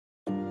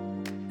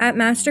At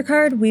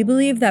MasterCard, we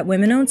believe that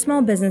women-owned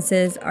small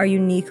businesses are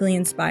uniquely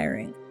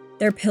inspiring.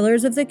 They're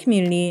pillars of the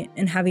community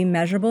and have a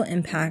measurable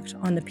impact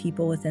on the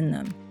people within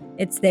them.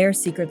 It's their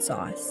secret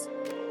sauce.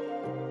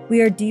 We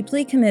are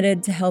deeply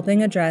committed to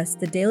helping address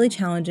the daily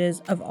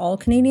challenges of all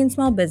Canadian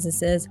small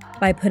businesses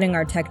by putting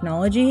our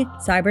technology,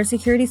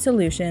 cybersecurity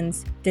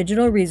solutions,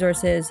 digital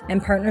resources,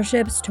 and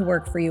partnerships to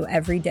work for you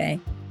every day.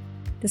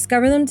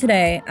 Discover them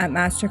today at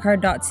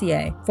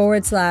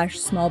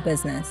mastercard.ca/small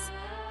business.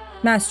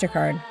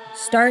 MasterCard.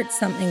 Start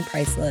something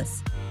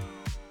priceless.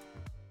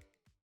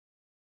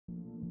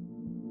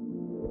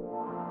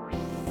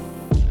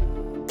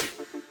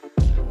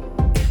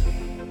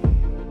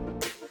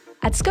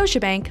 At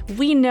Scotiabank,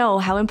 we know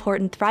how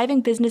important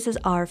thriving businesses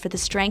are for the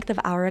strength of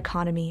our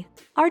economy.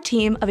 Our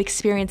team of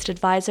experienced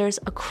advisors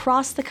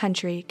across the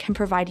country can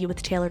provide you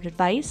with tailored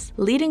advice,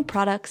 leading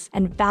products,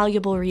 and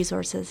valuable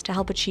resources to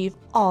help achieve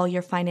all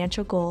your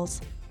financial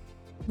goals.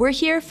 We're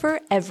here for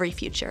every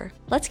future.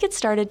 Let's get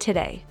started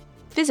today.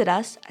 Visit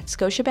us at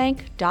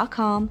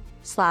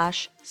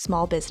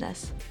scotiabank.com/small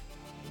business.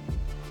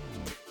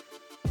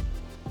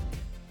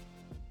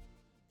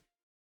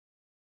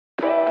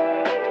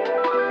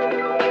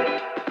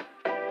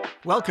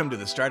 Welcome to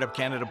the Startup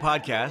Canada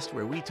podcast,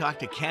 where we talk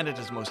to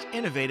Canada's most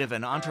innovative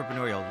and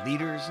entrepreneurial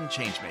leaders and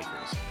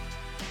changemakers.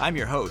 I'm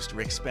your host,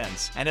 Rick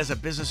Spence, and as a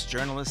business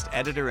journalist,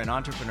 editor, and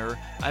entrepreneur,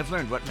 I've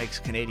learned what makes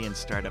Canadian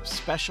startups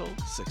special,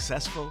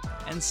 successful,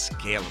 and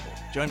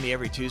scalable. Join me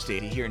every Tuesday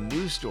to hear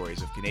news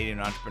stories of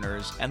Canadian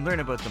entrepreneurs and learn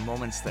about the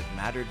moments that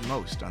mattered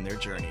most on their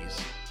journeys.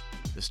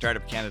 The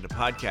Startup Canada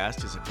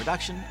podcast is a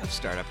production of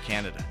Startup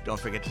Canada. Don't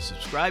forget to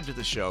subscribe to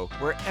the show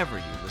wherever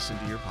you listen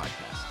to your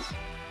podcasts.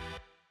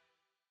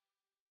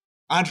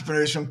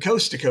 Entrepreneurs from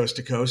coast to coast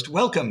to coast,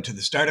 welcome to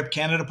the Startup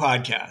Canada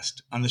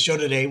podcast. On the show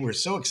today, we're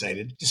so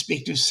excited to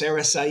speak to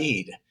Sarah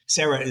Syed.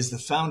 Sarah is the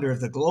founder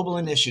of the global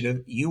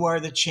initiative You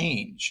Are the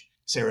Change.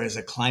 Sarah is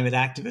a climate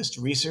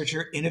activist,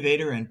 researcher,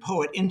 innovator, and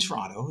poet in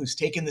Toronto who's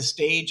taken the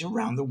stage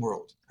around the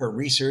world. Her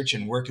research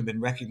and work have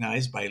been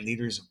recognized by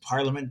leaders of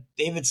Parliament,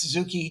 David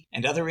Suzuki,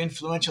 and other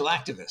influential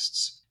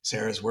activists.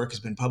 Sarah's work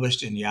has been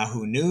published in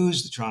Yahoo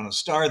News, the Toronto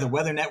Star, the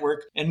Weather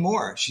Network, and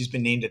more. She's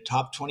been named a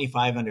top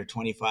 25 under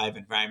 25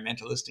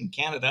 environmentalist in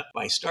Canada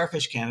by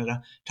Starfish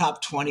Canada,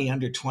 top 20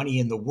 under 20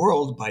 in the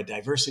world by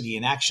Diversity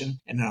in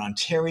Action, and an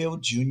Ontario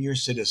junior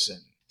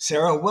citizen.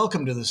 Sarah,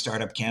 welcome to the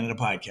Startup Canada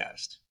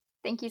podcast.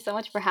 Thank you so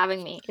much for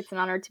having me. It's an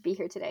honor to be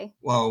here today.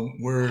 Well,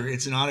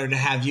 it's an honor to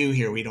have you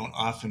here. We don't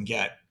often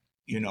get,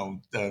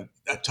 a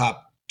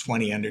top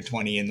 20 under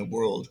 20 in the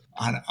world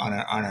on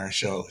our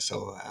show.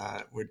 So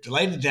we're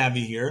delighted to have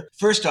you here.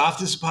 First off,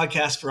 this is a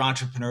podcast for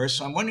entrepreneurs.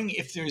 So I'm wondering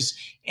if there's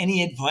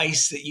any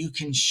advice that you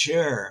can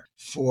share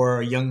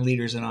for young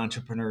leaders and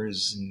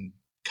entrepreneurs and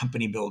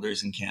company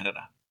builders in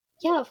Canada.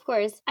 Yeah, of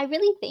course. I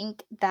really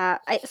think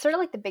that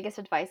the biggest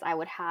advice I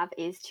would have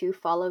is to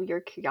follow your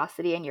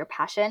curiosity and your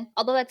passion.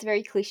 Although that's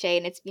very cliche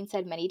and it's been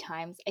said many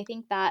times, I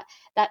think that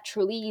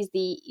truly is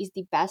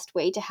the best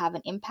way to have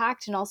an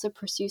impact and also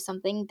pursue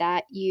something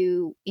that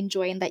you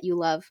enjoy and that you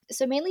love.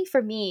 So mainly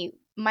for me,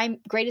 my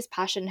greatest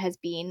passion has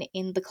been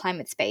in the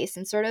climate space,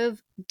 and sort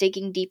of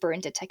digging deeper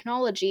into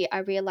technology, I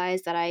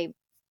realized that I'm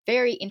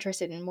very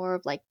interested in more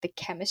of like the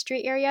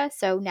chemistry area,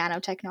 so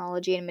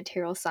nanotechnology and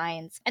material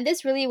science. And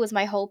this really was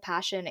my whole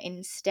passion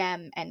in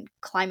STEM and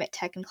climate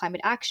tech and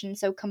climate action.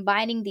 So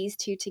combining these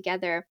two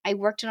together, I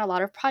worked on a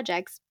lot of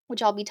projects,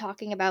 which I'll be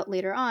talking about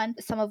later on,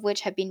 some of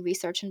which have been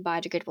research in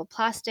biodegradable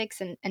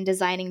plastics and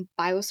designing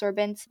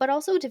biosorbents, but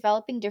also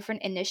developing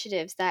different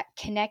initiatives that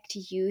connect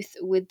youth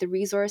with the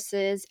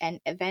resources and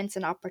events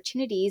and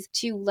opportunities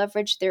to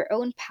leverage their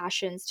own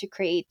passions to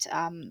create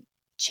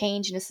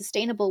change in a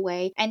sustainable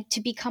way and to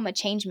become a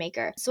change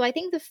maker. So I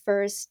think the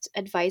first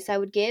advice I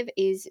would give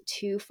is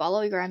to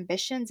follow your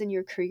ambitions and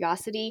your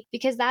curiosity,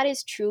 because that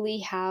is truly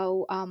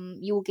how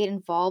you will get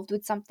involved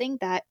with something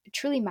that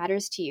truly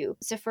matters to you.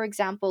 So for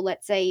example,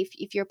 let's say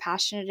if you're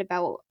passionate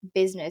about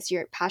business,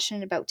 you're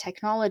passionate about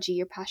technology,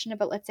 you're passionate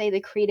about, let's say, the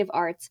creative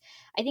arts,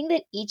 I think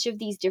that each of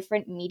these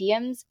different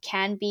mediums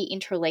can be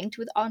interlinked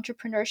with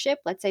entrepreneurship,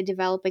 let's say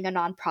developing a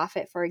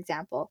nonprofit, for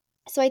example.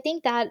 So I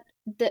think that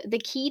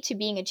the key to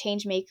being a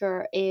change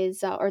maker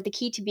is, or the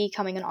key to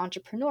becoming an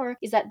entrepreneur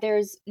is that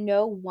there's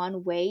no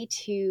one way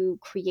to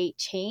create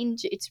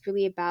change. It's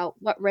really about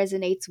what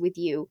resonates with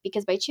you,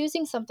 because by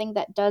choosing something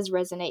that does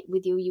resonate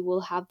with you, you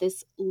will have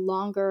this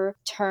longer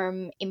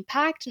term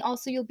impact, and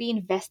also you'll be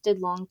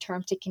invested long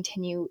term to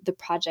continue the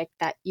project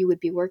that you would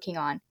be working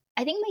on.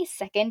 I think my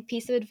second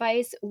piece of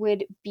advice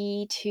would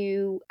be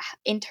to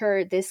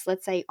enter this,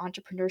 let's say,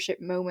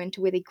 entrepreneurship moment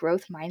with a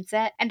growth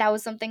mindset. And that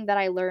was something that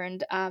I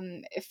learned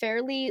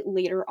fairly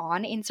later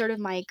on in sort of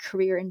my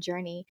career and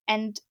journey.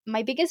 And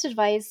my biggest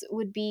advice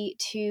would be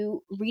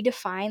to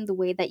redefine the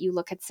way that you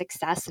look at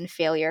success and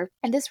failure.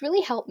 And this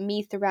really helped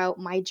me throughout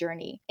my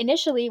journey.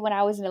 Initially, when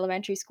I was in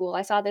elementary school,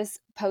 I saw this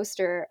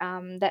poster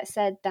that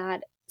said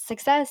that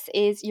success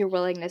is your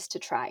willingness to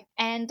try.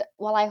 And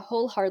while I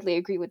wholeheartedly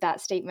agree with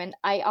that statement,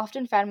 I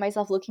often found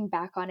myself looking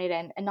back on it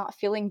and not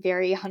feeling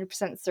very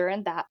 100%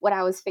 certain that what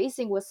I was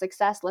facing was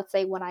success. Let's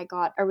say when I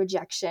got a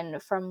rejection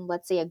from,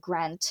 let's say, a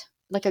grant,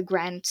 like a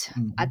grant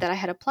Mhm. that I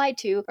had applied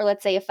to, or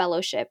let's say a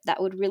fellowship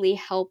that would really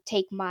help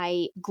take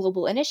my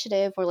global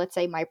initiative, or let's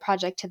say my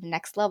project to the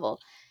next level.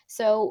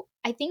 So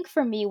I think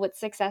for me, what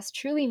success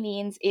truly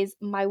means is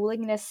my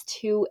willingness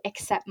to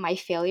accept my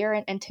failure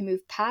and to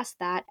move past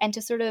that and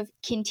to sort of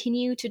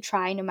continue to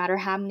try no matter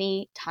how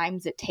many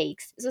times it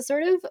takes. So,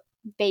 sort of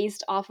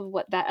based off of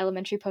what that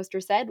elementary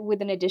poster said,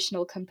 with an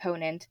additional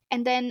component.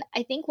 And then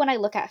I think when I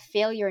look at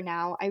failure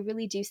now, I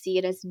really do see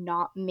it as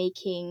not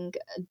making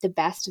the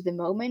best of the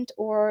moment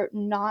or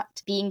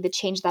not being the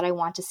change that I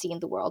want to see in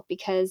the world,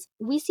 because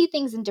we see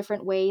things in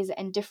different ways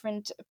and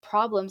different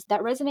problems that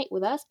resonate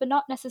with us, but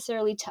not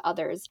necessarily to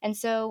others. And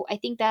so I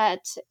think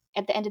that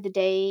at the end of the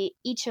day,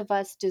 each of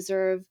us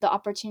deserve the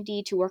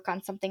opportunity to work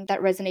on something that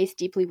resonates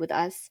deeply with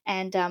us.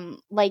 And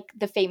like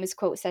the famous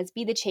quote says,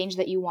 be the change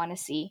that you want to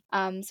see.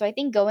 So I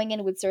think going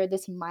in with sort of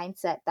this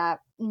mindset that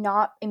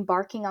not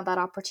embarking on that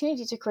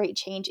opportunity to create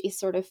change is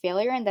sort of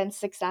failure, and then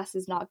success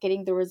is not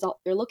getting the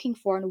result you're looking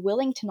for and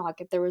willing to not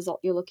get the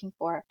result you're looking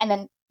for. And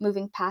then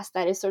moving past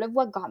that is sort of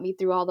what got me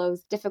through all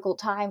those difficult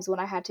times when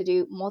I had to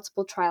do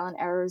multiple trial and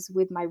errors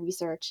with my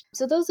research.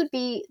 So those would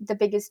be the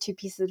biggest two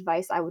pieces of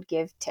advice I would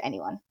give to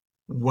anyone.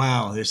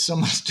 Wow, there's so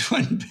much to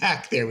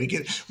unpack there. We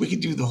could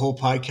do the whole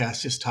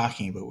podcast just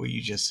talking about what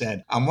you just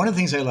said. One of the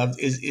things I loved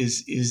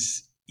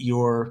is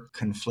your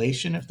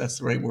conflation, if that's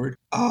the right word,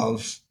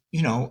 of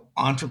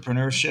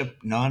entrepreneurship,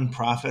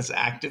 nonprofits,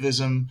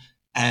 activism,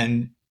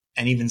 and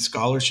even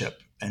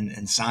scholarship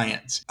and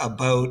science,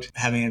 about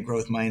having a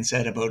growth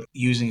mindset, about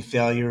using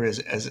failure as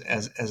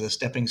a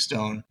stepping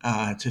stone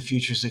to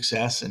future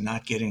success, and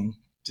not getting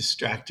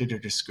distracted or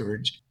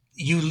discouraged.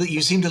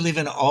 You seem to live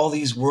in all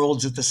these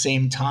worlds at the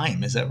same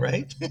time. Is that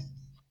right?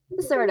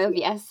 Sort of,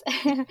 yes.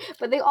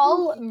 But they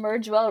all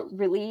merge well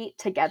really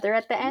together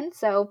at the end.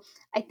 So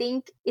I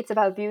think it's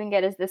about viewing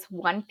it as this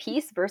one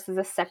piece versus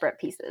a separate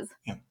pieces.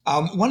 Yeah.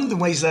 One of the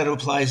ways that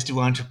applies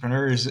to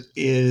entrepreneurs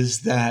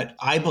is that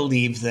I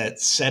believe that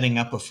setting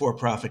up a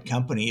for-profit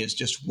company is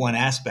just one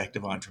aspect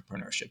of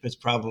entrepreneurship. It's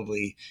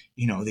probably,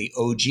 the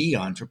OG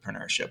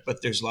entrepreneurship,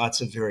 but there's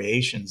lots of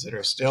variations that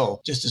are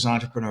still just as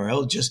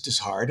entrepreneurial, just as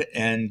hard,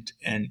 and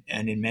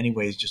in many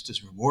ways just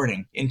as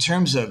rewarding. In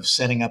terms of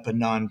setting up a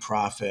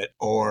nonprofit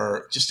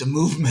or just a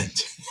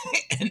movement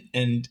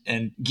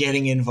and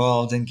getting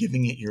involved and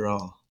giving it your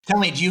all. Tell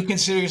me, do you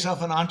consider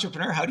yourself an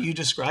entrepreneur? How do you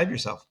describe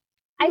yourself?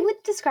 I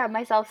would describe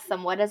myself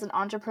somewhat as an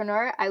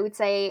entrepreneur. I would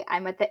say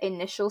I'm at the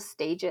initial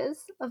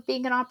stages of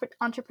being an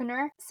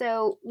entrepreneur.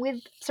 So, with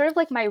sort of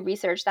like my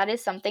research, that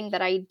is something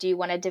that I do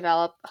want to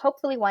develop,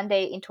 hopefully one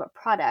day into a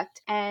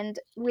product. And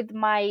with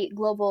my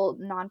global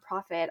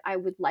nonprofit, I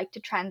would like to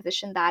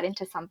transition that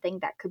into something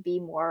that could be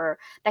more,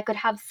 that could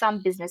have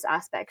some business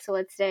aspects. So,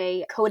 let's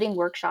say coding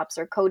workshops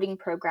or coding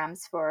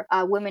programs for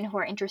women who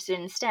are interested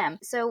in STEM.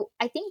 So,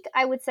 I think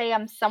I would say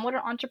I'm somewhat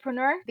an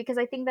entrepreneur, because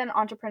I think that an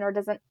entrepreneur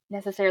doesn't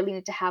necessarily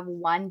need to have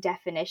one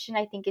definition.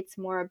 I think it's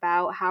more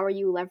about how are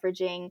you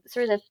leveraging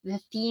sort of the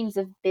themes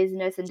of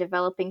business and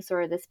developing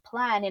sort of this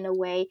plan in a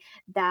way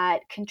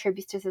that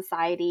contributes to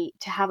society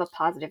to have a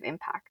positive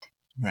impact.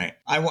 Right.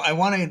 I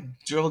want to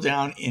drill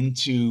down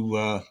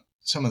into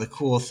some of the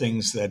cool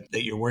things that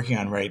you're working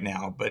on right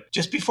now. But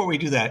just before we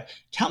do that,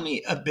 tell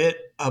me a bit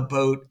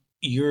about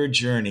your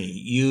journey.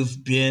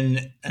 You've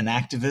been an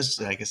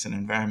activist, I guess an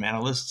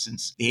environmentalist,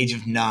 since the age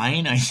of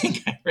 9, I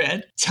think I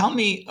read. Tell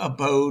me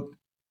about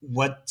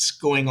what's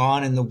going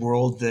on in the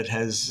world that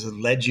has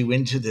led you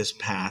into this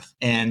path,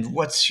 and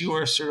what's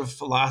your sort of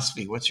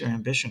philosophy? What's your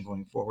ambition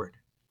going forward?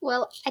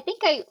 Well, I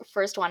think I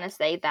first want to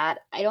say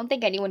that I don't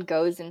think anyone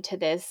goes into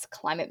this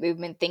climate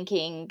movement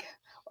thinking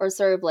or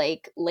sort of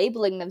like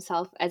labeling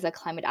themselves as a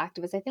climate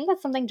activist. I think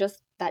that's something just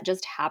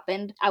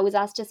happened. I was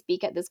asked to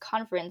speak at this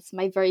conference,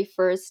 my very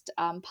first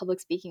public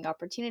speaking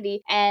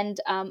opportunity, and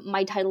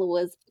my title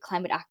was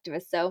climate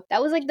activist. So that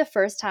was like the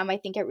first time I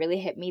think it really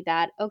hit me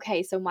that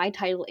okay, so my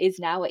title is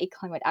now a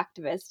climate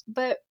activist.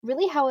 But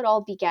really, how it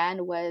all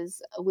began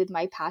was with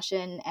my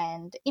passion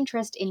and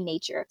interest in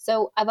nature.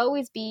 So I've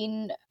always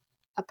been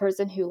a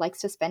person who likes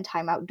to spend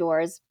time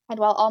outdoors. And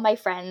while all my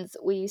friends,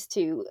 we used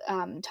to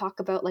talk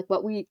about like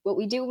what we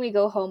do when we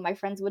go home, my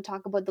friends would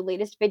talk about the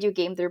latest video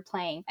game they're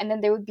playing, and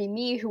then there would be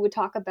me who would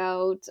talk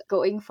about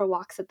going for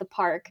walks at the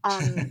park.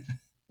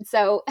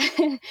 So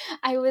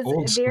I was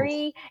Old school.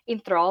 very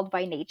enthralled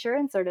by nature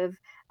and sort of,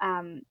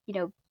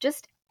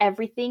 just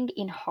everything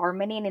in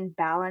harmony and in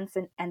balance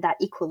and that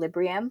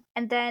equilibrium.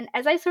 And then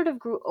as I sort of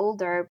grew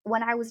older,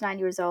 when I was 9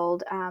 years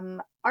old,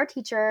 our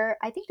teacher,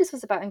 I think this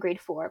was about in grade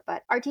 4,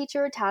 but our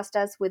teacher tasked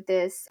us with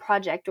this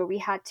project where we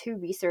had to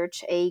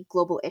research a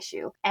global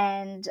issue.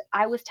 And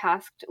I was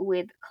tasked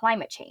with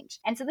climate change.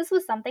 And so this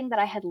was something that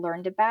I had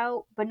learned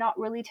about, but not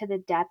really to the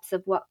depths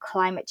of what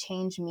climate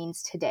change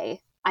means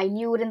today. I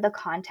knew it in the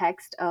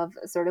context of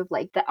sort of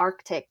like the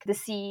Arctic, the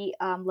sea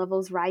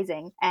levels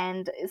rising,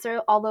 and sort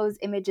of all those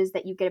images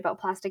that you get about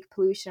plastic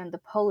pollution, the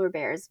polar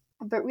bears.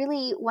 But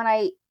really, when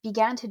I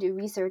began to do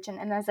research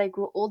and as I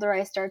grew older,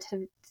 I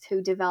started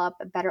to develop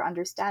a better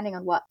understanding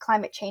on what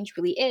climate change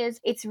really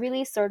is. It's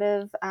really sort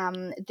of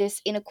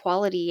this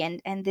inequality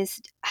and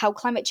this how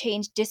climate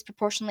change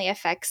disproportionately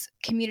affects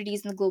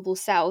communities in the global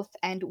south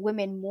and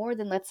women more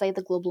than, let's say,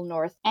 the global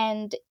north.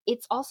 And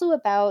it's also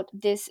about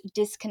this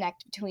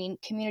disconnect between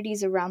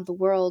communities around the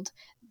world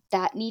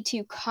that need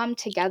to come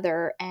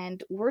together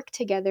and work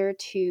together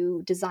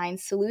to design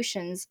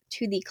solutions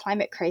to the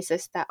climate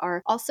crisis that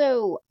are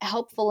also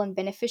helpful and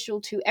beneficial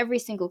to every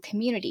single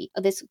community.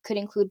 This could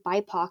include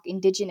BIPOC,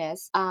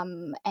 Indigenous,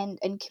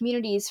 and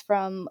communities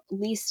from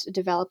least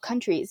developed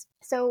countries.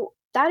 So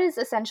that is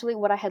essentially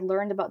what I had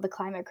learned about the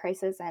climate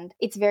crisis, and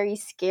it's very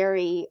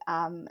scary,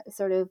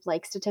 sort of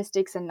like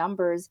statistics and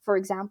numbers. For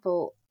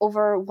example,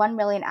 over 1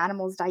 million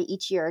animals die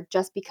each year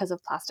just because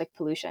of plastic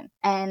pollution.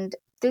 And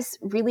this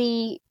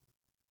really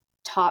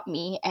taught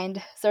me and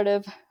sort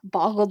of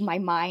boggled my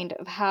mind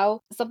of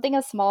how something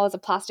as small as a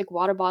plastic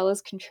water bottle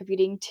is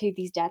contributing to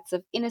these deaths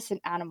of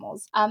innocent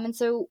animals. And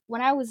so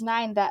when I was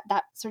 9,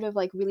 that sort of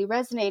like really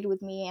resonated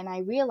with me, and I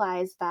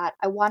realized that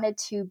I wanted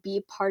to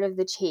be part of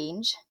the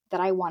change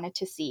that I wanted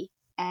to see.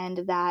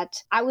 And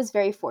that I was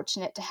very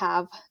fortunate to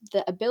have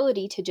the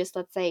ability to just,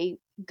 let's say,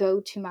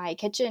 go to my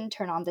kitchen,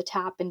 turn on the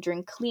tap, and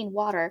drink clean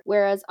water,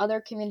 whereas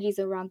other communities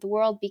around the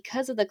world,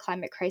 because of the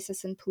climate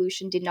crisis and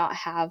pollution, did not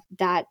have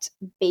that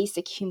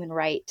basic human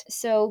right.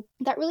 So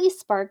that really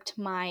sparked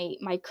my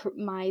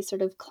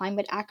sort of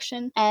climate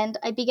action, and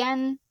I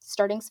began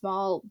starting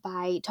small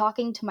by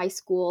talking to my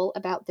school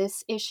about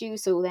this issue.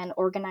 So then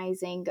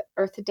organizing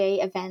Earth Day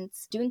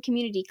events, doing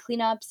community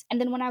cleanups. And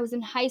then when I was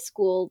in high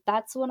school,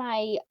 that's when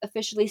I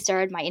officially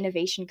started my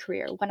innovation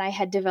career, when I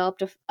had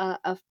developed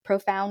a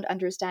profound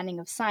understanding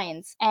of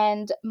science.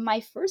 And my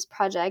first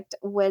project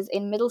was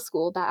in middle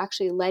school that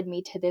actually led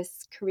me to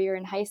this career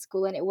in high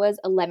school, and it was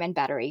a lemon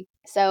battery.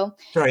 So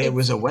Sorry, it it's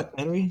was a what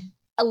battery?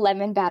 a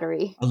lemon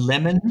battery. A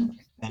lemon?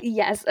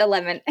 Yes, a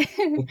lemon.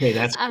 Okay,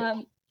 that's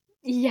cool.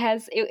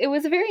 Yes, it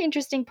was a very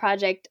interesting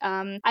project.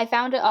 I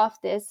found it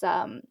off this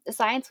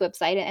science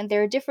website, and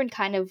there are different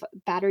kind of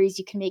batteries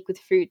you can make with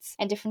fruits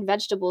and different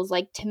vegetables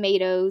like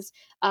tomatoes,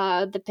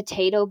 the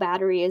potato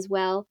battery as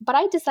well. But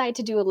I decided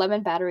to do a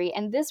lemon battery,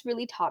 and this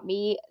really taught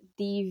me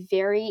the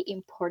very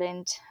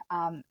important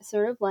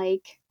sort of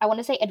like, I want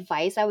to say,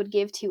 advice I would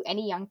give to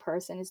any young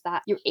person is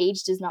that your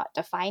age does not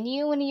define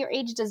you and your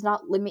age does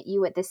not limit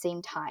you at the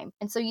same time.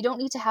 And so you don't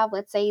need to have,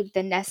 let's say,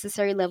 the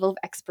necessary level of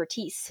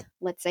expertise.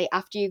 Let's say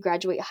after you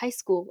graduate high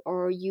school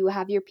or you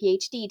have your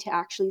PhD to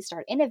actually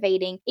start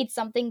innovating. It's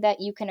something that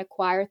you can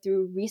acquire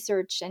through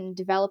research and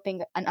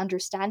developing an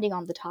understanding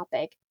on the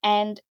topic.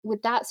 And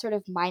with that sort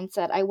of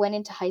mindset, I went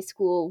into high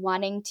school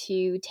wanting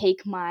to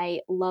take my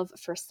love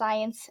for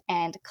science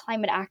and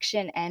climate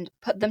action and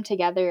put them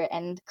together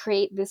and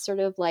create this sort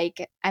of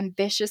like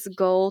ambitious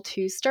goal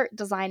to start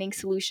designing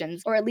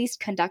solutions, or at least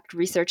conduct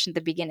research in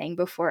the beginning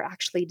before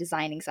actually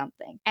designing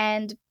something.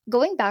 And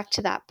going back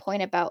to that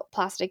point about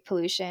plastic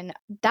pollution,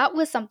 that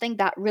was something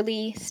that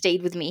really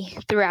stayed with me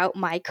throughout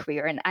my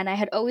career. And I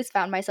had always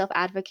found myself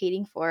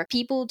advocating for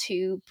people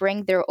to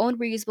bring their own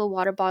reusable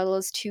water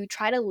bottles, to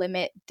try to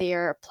limit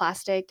their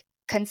plastic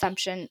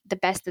consumption the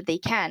best that they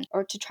can,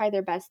 or to try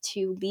their best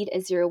to lead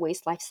a zero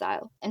waste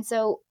lifestyle. And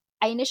so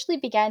I initially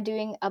began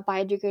doing a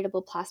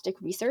biodegradable plastic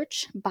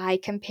research by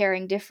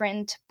comparing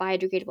different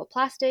biodegradable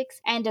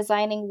plastics and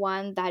designing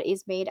one that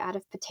is made out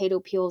of potato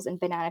peels and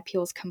banana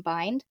peels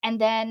combined. And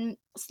then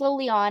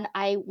slowly on,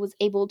 I was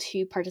able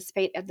to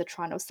participate at the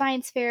Toronto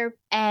Science Fair.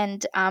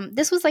 And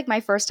this was like my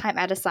first time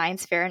at a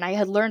science fair, and I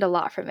had learned a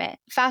lot from it.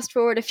 Fast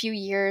forward a few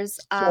years.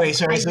 Sorry.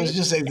 So it's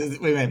just say,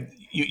 wait a minute.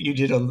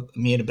 You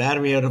made a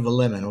battery out of a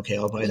lemon. Okay,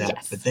 I'll buy that.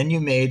 But Yes. then you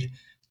made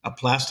a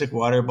plastic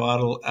water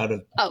bottle out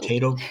of Oh,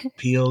 potato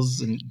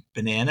peels and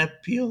banana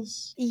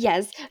peels.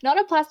 yes, not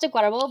a plastic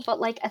water bottle,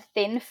 but like a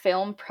thin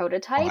film Oh,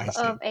 prototype I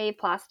of see. a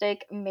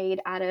plastic made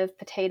out of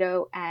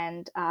potato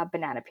and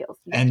banana peels.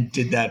 Yes. And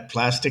did that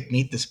plastic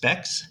meet the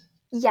specs?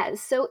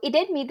 Yes, so it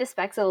did meet the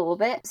specs a little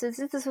bit. So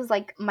since this was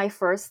like my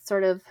first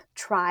sort of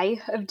try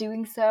of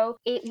doing so,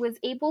 it was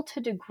able to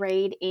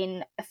degrade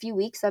in a few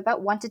weeks, so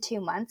about 1 to 2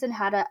 months, and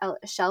had a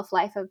shelf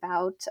life of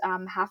about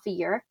half a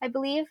year, I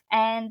believe.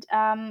 And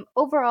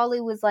overall, it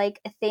was like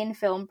a thin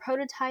film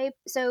prototype,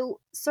 so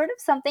sort of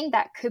something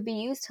that could be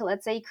used to,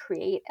 let's say,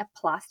 create a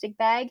plastic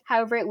bag.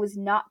 However, it was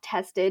not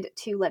tested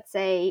to, let's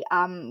say,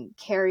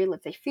 carry,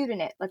 let's say, food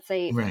in it. Let's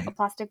say a Right.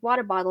 plastic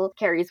water bottle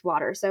carries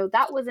water, so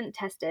that wasn't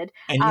tested.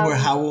 And you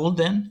were how old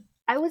then?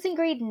 I was in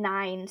grade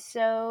 9,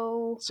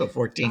 so So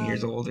 14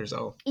 years um, old or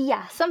so.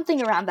 yeah,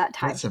 something around that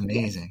time. That's Yes.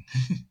 amazing.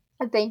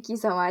 Thank you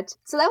so much.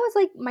 So that was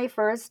like my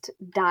first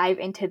dive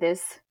into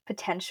this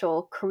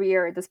potential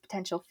career, this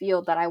potential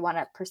field that I want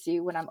to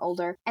pursue when I'm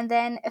older. And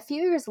then a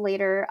few years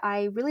later,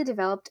 I really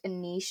developed a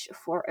niche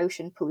for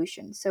ocean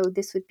pollution. So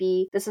this would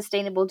be the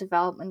Sustainable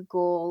Development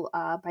Goal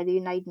by the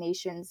United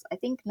Nations, I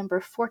think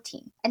number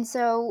 14. And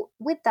so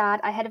with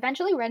that, I had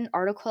eventually read an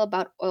article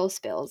about oil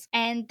spills,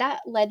 and that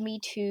led me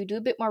to do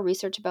a bit more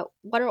research about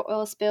what are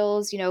oil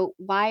spills,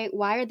 why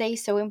are they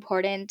so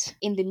important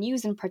in the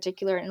news in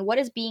particular, and what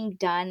is being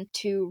done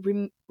to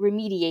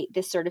remediate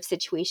this sort of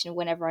situation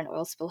whenever an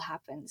oil spill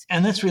happens.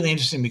 And that's really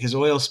interesting because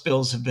oil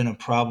spills have been a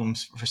problem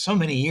for so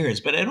many years,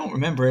 but I don't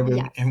remember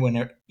everyone,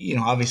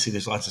 obviously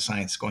there's lots of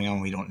science going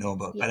on we don't know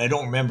about, but I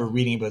don't remember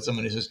reading about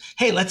someone who says,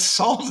 hey, let's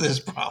solve this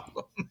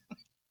problem.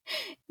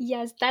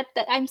 Yes, that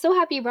I'm so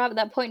happy you brought up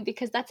that point,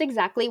 because that's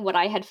exactly what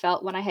I had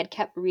felt when I had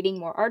kept reading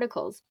more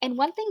articles. And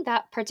one thing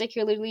that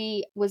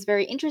particularly was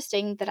very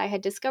interesting that I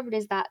had discovered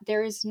is that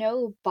there is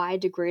no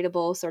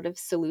biodegradable sort of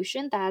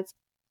solution that's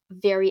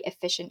very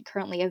efficient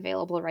currently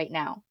available right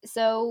now.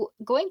 So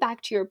going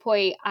back to your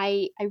point,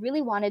 I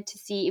really wanted to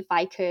see if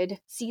I could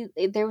see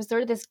there was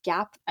sort of this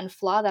gap and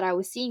flaw that I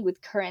was seeing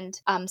with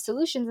current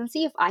solutions, and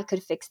see if I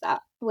could fix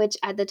that, which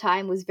at the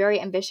time was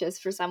very ambitious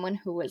for someone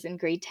who was in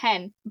grade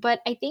 10. But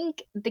I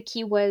think the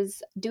key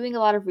was doing a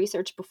lot of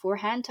research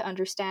beforehand to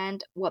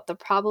understand what the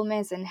problem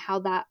is and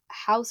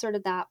how sort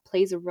of that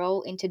plays a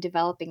role into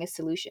developing a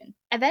solution.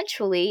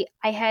 Eventually,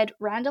 I had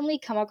randomly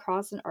come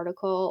across an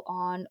article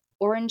on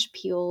orange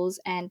peels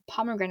and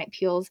pomegranate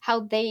peels, how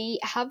they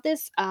have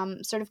this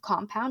sort of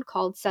compound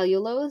called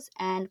cellulose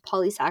and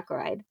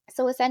polysaccharide.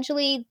 So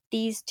essentially,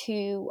 these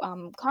two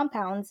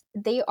compounds,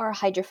 they are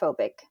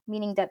hydrophobic,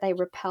 meaning that they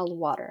repel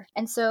water.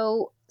 And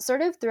so sort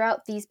of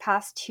throughout these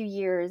past 2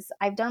 years,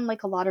 I've done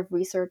like a lot of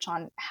research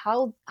on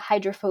how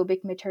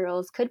hydrophobic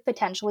materials could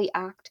potentially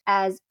act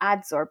as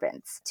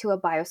adsorbents to a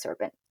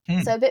biosorbent.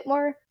 So a bit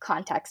more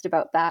context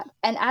about that.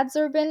 An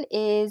adsorbent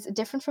is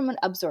different from an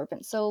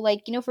absorbent. So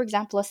like, for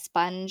example, a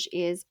sponge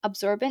is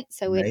absorbent.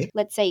 So Right. it,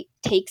 let's say,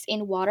 takes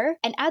in water.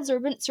 An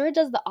adsorbent sort of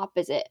does the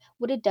opposite.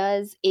 What it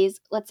does is,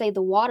 let's say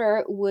the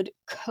water would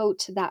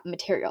coat that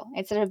material.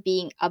 Instead of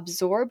being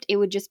absorbed, it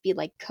would just be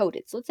like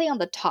coated. So let's say on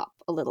the top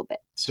a little bit.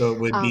 So it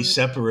would be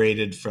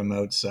separated from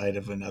outside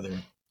of another,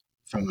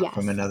 from Yes.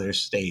 another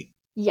state.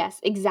 Yes,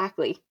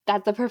 exactly.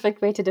 That's the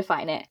perfect way to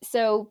define it.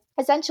 So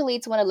essentially,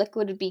 it's when a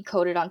liquid would be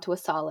coated onto a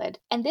solid.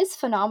 And this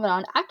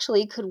phenomenon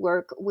actually could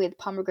work with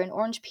pomegranate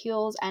orange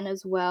peels and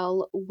as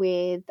well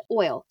with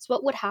oil. So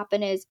what would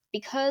happen is,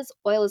 because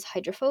oil is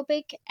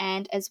hydrophobic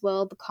and as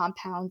well the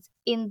compounds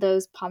in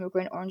those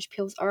pomegranate orange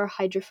peels are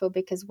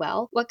hydrophobic as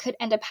well, what could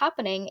end up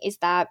happening is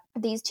that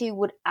these two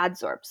would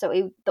adsorb.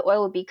 So the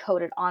oil would be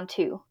coated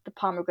onto the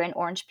pomegranate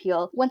orange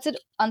peel. Once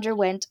it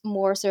underwent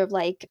more sort of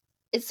like,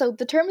 so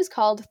the term is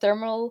called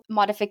thermal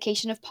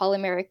modification of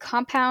polymeric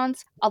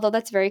compounds, although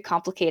that's very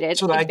complicated.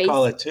 That's what I'd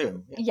call it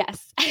too. Yeah.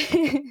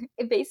 Yes.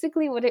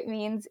 Basically what it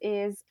means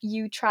is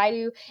you try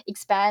to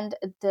expand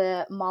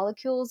the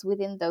molecules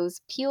within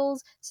those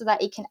peels so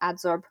that it can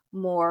adsorb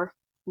more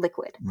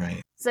liquid.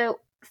 Right. So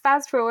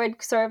fast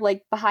forward, sort of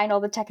like behind all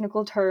the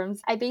technical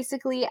terms, I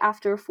basically,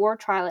 after 4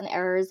 trial and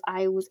errors,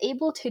 I was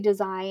able to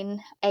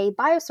design a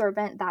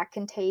biosorbent that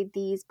contained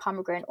these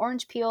pomegranate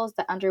orange peels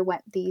that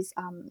underwent these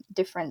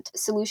different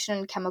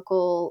solution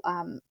chemical,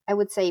 I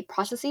would say,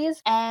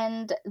 processes.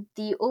 And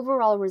the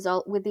overall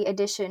result, with the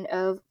addition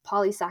of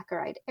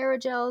polysaccharide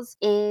aerogels,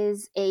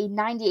 is a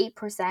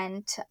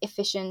 98%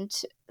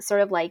 efficient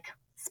sort of like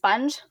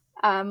sponge,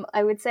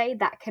 I would say,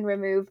 that can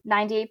remove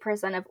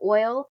 98% of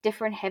oil,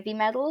 different heavy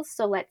metals,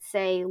 so let's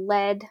say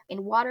lead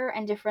in water,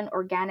 and different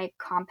organic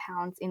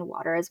compounds in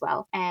water as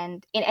well,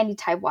 and in any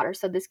type of water.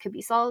 So this could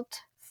be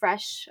salt,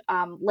 fresh,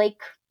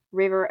 lake,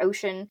 river,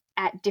 ocean,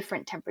 at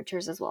different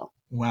temperatures as well.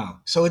 Wow.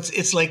 So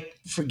it's like,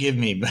 forgive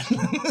me, but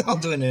I'll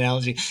do an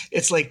analogy.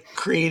 It's like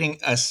creating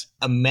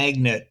a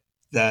magnet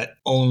that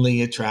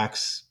only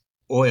attracts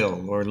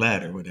oil or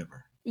lead or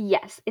whatever.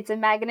 Yes, it's a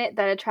magnet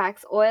that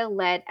attracts oil,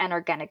 lead, and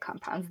organic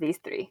compounds, these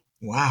 3.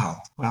 Wow.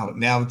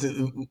 Now,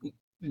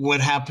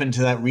 what happened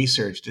to that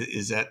research?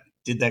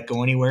 Did that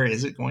go anywhere?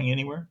 Is it going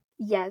anywhere?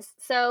 Yes.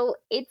 So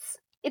it's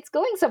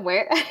going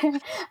somewhere.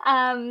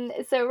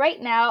 So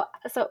right now,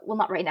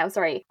 not right now,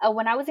 sorry.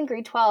 When I was in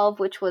grade 12,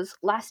 which was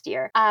last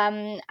year,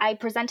 I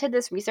presented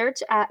this research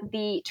at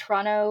the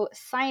Toronto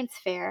Science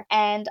Fair,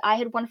 and I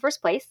had won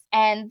first place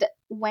and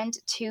went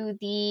to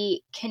the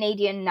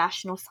Canadian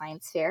National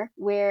Science Fair,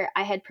 where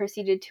I had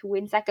proceeded to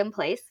win second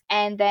place,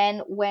 and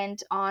then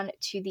went on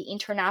to the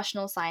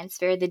International Science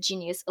Fair, the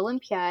Genius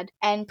Olympiad,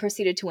 and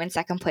proceeded to win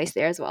second place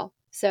there as well.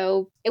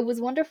 So it was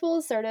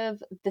wonderful, sort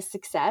of the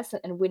success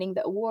and winning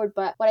the award.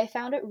 But what I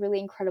found it really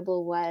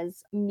incredible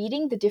was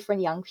meeting the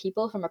different young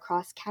people from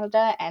across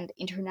Canada and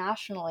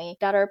internationally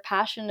that are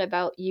passionate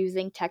about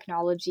using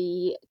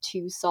technology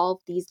to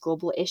solve these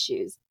global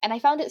issues. And I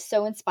found it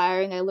so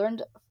inspiring. I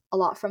learned a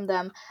lot from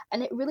them.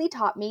 And it really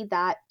taught me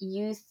that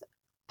youth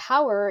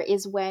power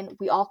is when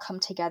we all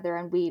come together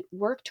and we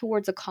work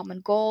towards a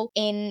common goal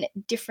in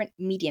different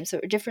mediums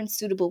or different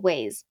suitable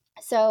ways.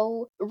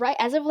 So right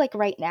as of like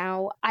right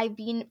now, I've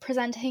been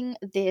presenting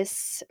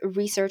this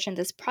research and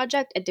this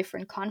project at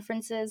different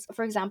conferences.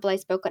 For example, I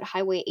spoke at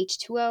Highway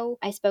H2O.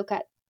 I spoke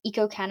at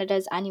Eco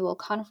Canada's annual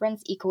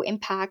conference, Eco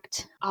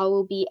Impact. I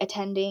will be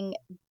attending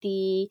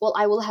I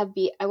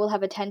will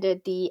have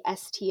attended the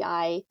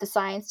STI, the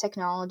Science,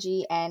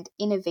 Technology and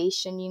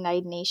Innovation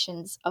United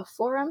Nations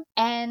Forum,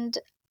 and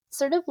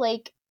sort of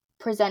like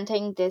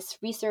presenting this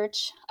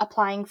research,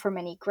 applying for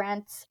many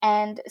grants,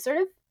 and sort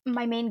of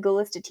my main goal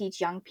is to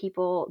teach young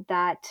people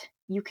that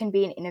you can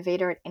be an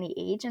innovator at any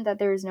age and that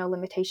there is no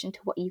limitation to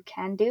what you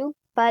can do.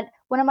 But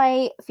one of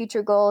my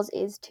future goals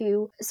is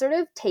to sort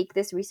of take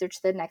this research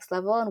to the next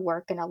level and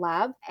work in a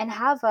lab and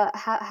have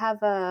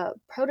a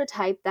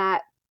prototype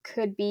that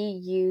could be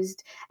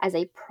used as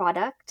a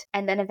product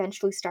and then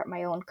eventually start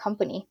my own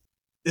company.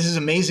 This is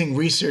amazing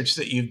research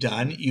that you've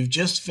done. You've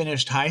just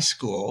finished high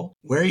school.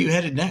 Where are you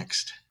headed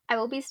next? I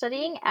will be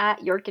studying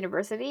at York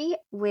University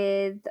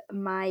with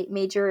my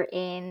major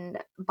in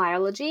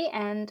biology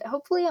and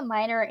hopefully a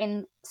minor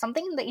in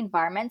something in the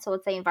environment. So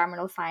let's say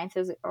environmental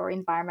sciences or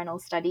environmental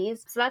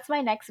studies. So that's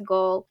my next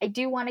goal. I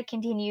do want to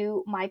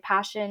continue my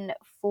passion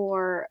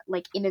for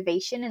like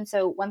innovation. And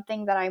so one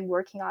thing that I'm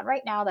working on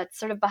right now that's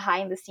sort of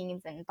behind the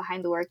scenes and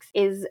behind the works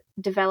is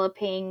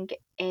developing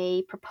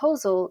a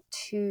proposal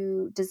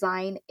to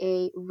design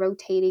a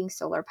rotating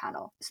solar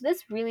panel. So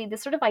this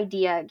sort of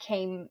idea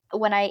came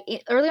when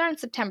earlier in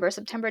September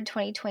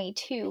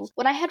 2022,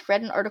 when I had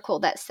read an article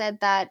that said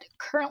that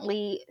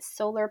currently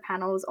solar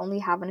panels only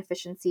have an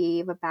efficiency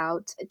of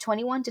about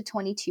 21 to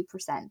 22%.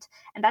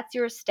 And that's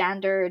your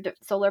standard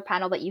solar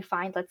panel that you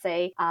find, let's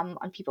say, on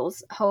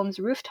people's homes'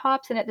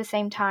 rooftops. And at the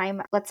same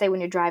time, let's say when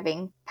you're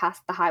driving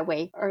past the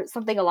highway or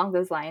something along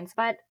those lines.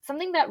 But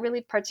something that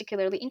really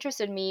particularly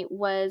interested me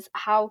was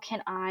how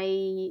can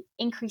I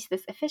increase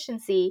this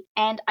efficiency?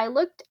 And I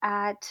looked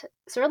at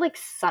sort of like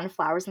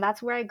sunflowers, and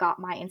that's where I got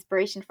my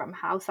inspiration from,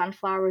 how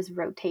sunflowers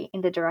rotate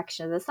in the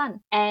direction of the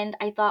sun. And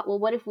I thought, well,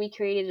 what if we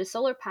created a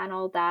solar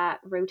panel that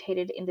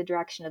rotated in the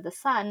direction of the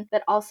sun,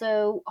 that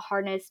also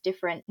harnessed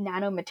different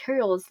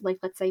nanomaterials, like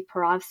let's say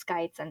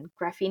perovskites and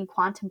graphene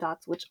quantum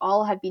dots, which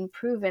all have been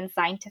proven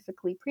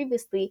scientifically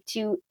previously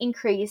to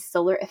increase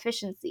solar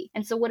efficiency.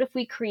 And so what if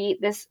we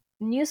create this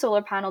new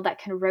solar panel that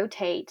can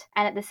rotate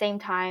and at the same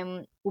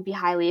time will be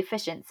highly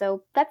efficient?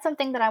 So that's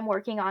something that I'm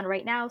working on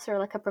right now, sort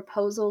of like a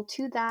proposal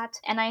to that.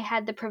 And I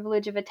had the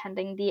privilege of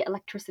attending the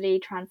Electricity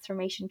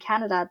Transformation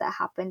Canada that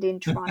happened in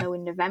Toronto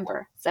in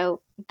November.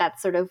 So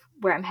that's sort of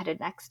where I'm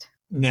headed next.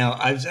 Now,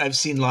 I've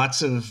seen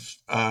lots of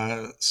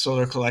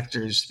solar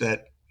collectors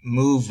that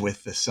move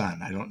with the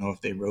sun. I don't know if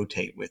they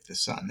rotate with the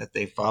sun, that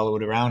they follow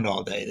it around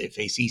all day. They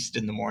face east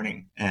in the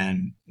morning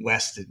and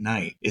west at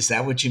night. Is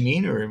that what you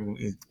mean, or are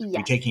we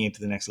Yes. taking it to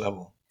the next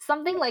level?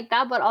 Something like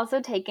that, but also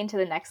taken to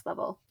the next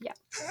level. Yeah.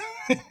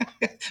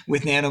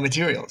 With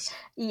nanomaterials.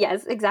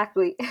 Yes,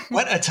 exactly.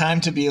 What a time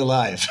to be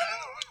alive.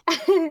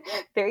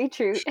 Very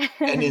true.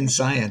 And in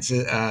science,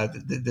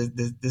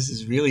 this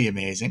is really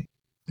amazing.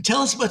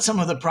 Tell us about some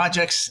of the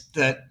projects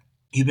that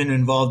you've been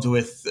involved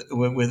with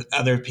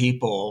other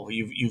people.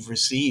 You've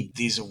received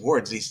these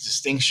awards, these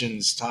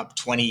distinctions: top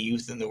 20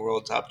 youth in the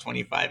world, top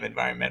 25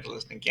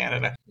 environmentalist in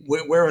Canada.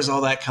 Where has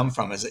all that come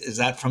from? Is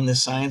that from the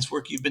science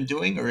work you've been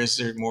doing, or is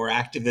there more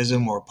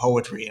activism or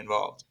poetry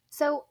involved?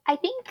 So I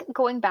think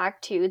going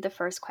back to the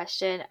first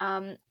question,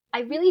 I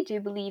really do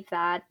believe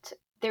that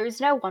there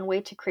is no one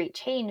way to create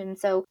change. And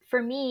so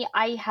for me,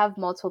 I have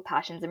multiple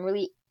passions. I'm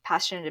really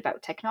passionate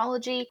about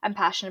technology. I'm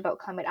passionate about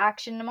climate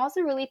action. I'm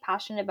also really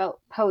passionate about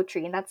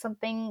poetry. And that's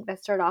something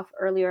that started off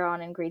earlier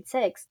on in grade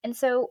 6. And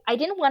so I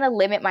didn't want to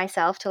limit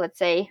myself to, let's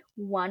say,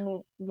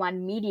 one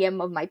medium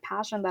of my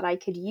passion that I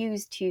could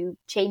use to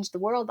change the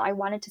world. I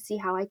wanted to see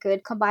how I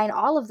could combine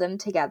all of them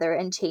together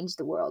and change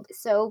the world.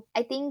 So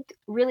I think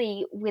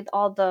really with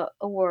all the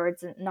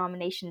awards and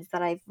nominations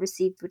that I've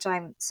received, which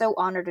I'm so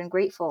honored and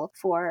grateful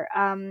for,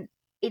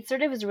 it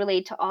sort of is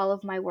related to all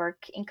of my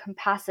work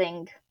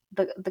encompassing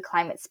the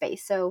climate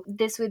space. So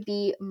this would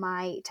be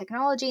my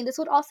technology, and this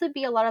would also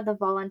be a lot of the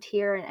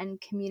volunteer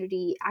and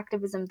community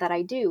activism that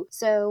I do.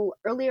 So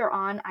earlier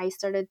on, I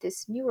started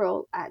this new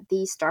role at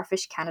the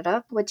Starfish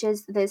Canada, which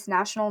is this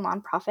national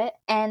nonprofit.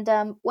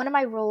 And one of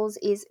my roles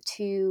is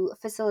to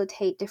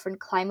facilitate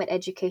different climate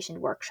education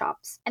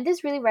workshops. And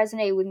this really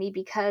resonated with me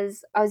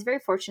because I was very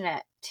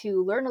fortunate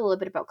to learn a little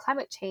bit about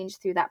climate change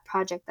through that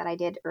project that I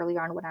did early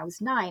on when I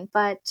was 9.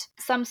 But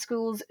some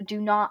schools do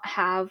not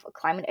have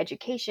climate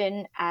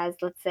education as,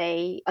 let's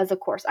say, as a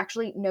course.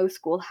 Actually, no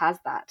school has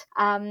that.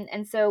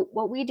 And so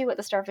what we do at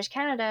the Starfish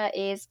Canada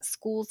is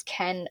schools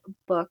can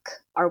book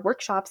our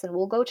workshops, and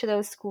we'll go to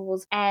those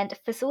schools and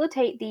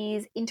facilitate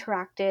these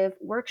interactive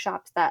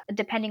workshops that,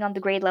 depending on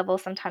the grade level,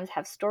 sometimes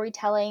have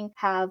storytelling,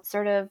 have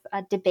sort of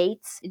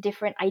debates,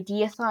 different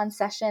ideathon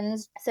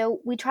sessions.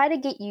 So we try to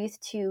get youth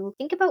to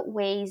think about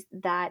ways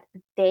that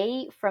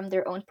they, from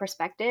their own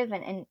perspective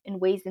and in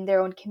ways in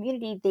their own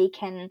community, they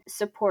can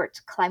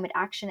support climate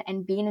action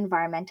and be an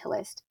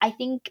environmentalist. I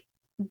think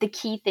the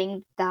key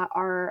thing that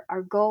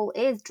our goal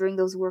is during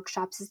those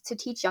workshops is to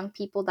teach young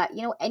people that,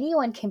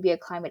 anyone can be a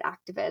climate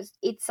activist.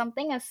 It's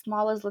something as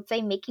small as, let's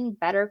say, making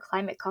better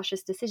climate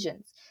cautious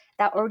decisions.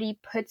 That already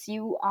puts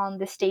you on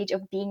the stage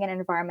of being an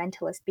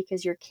environmentalist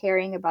because you're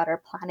caring about our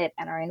planet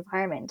and our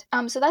environment.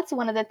 So that's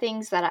one of the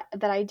things that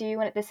I do,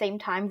 and at the same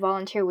time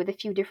volunteer with a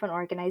few different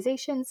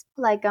organizations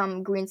like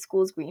Green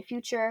Schools, Green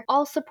Future,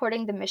 all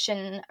supporting the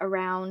mission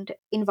around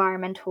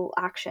environmental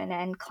action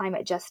and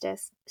climate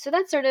justice. So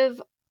that's sort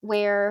of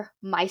where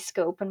my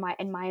scope and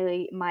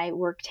my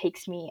work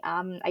takes me.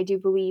 I do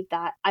believe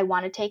that I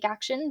want to take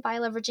action by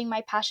leveraging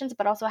my passions,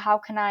 but also how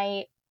can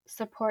I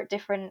support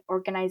different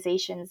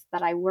organizations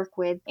that I work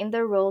with in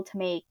their role to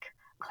make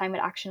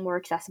climate action more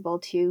accessible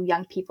to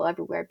young people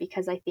everywhere,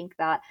 because I think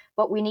that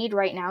what we need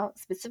right now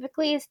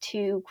specifically is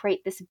to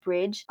create this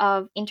bridge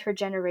of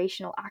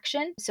intergenerational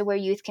action, so where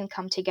youth can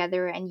come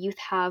together and youth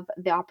have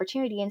the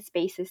opportunity and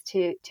spaces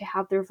to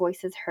have their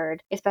voices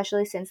heard,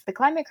 especially since the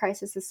climate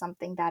crisis is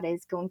something that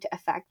is going to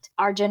affect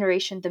our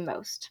generation the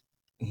most.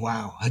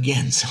 Wow.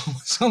 Again,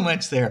 so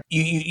much there.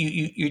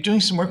 You're doing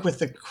some work with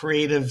the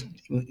creative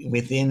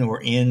within or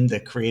in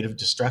the Creative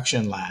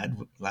Destruction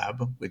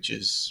Lab, which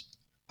is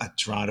a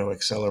Toronto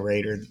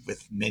accelerator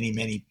with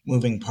many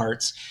moving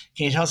parts.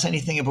 Can you tell us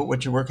anything about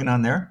what you're working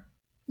on there?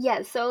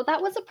 Yeah, so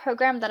that was a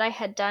program that I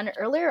had done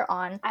earlier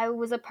on. I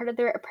was a part of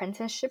their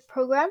apprenticeship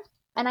program.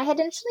 And I had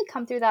initially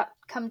come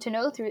to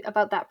know through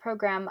about that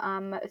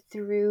program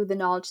through the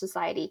Knowledge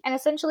Society. And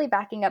essentially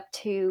backing up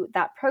to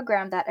that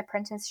program, that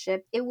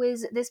apprenticeship, it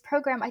was this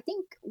program, I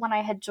think when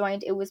I had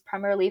joined, it was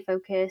primarily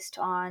focused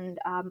on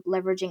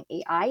leveraging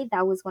AI.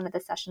 That was one of the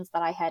sessions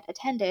that I had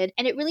attended.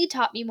 And it really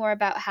taught me more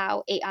about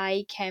how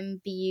AI can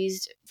be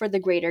used for the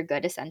greater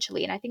good,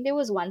 essentially. And I think there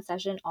was one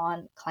session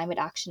on climate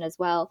action as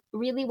well.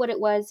 Really what it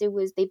was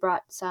they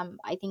brought some,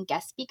 I think,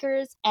 guest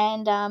speakers.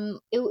 And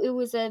it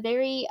was a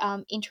very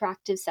interactive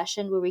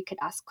session where we could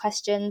ask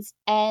questions,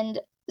 and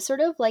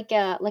sort of like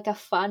a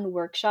fun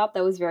workshop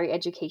that was very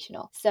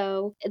educational.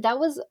 So that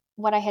was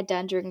what I had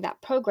done during that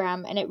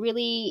program, and it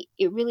really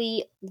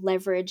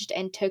leveraged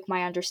and took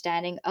my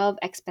understanding of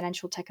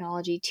exponential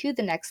technology to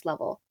the next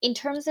level. In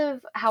terms of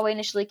how I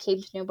initially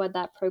came to know about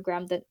that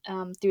program, that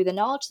through the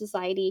Knowledge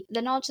Society,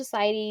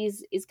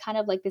 is kind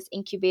of like this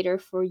incubator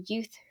for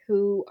youth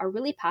who are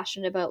really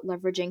passionate about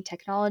leveraging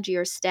technology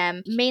or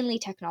STEM, mainly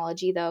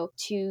technology though,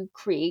 to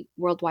create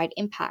worldwide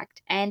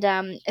impact.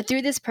 And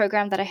through this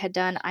program that I had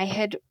done, I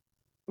had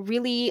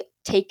really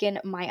taken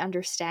my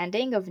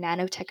understanding of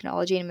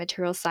nanotechnology and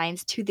material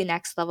science to the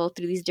next level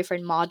through these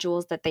different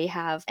modules that they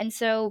have. And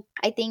so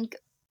I think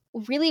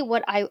really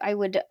what I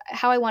would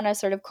how I want to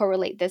sort of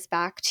correlate this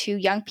back to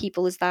young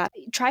people is that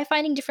try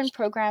finding different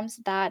programs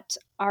that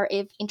are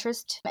of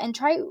interest and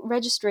try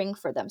registering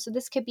for them. So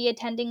this could be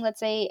attending, let's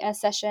say, a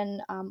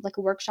session, like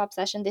a workshop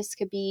session. This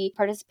could be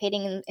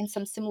participating in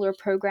some similar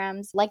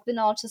programs like the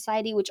Knowledge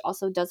Society, which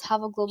also does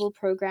have a global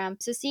program.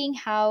 So seeing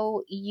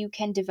how you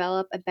can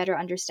develop a better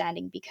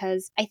understanding,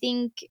 because I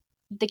think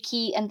the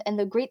key and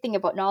the great thing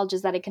about knowledge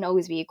is that it can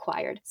always be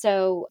acquired.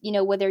 So,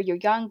 whether you're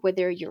young,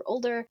 whether you're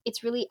older,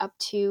 it's really up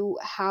to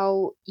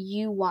how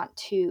you want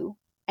to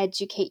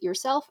educate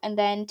yourself and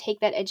then take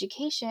that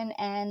education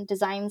and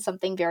design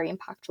something very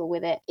impactful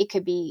with it. It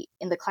could be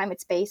in the climate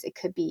space, it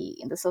could be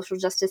in the social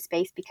justice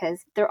space,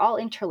 because they're all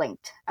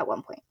interlinked at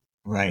one point.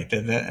 Right,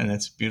 and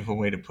that's a beautiful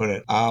way to put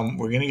it.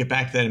 We're going to get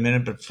back to that in a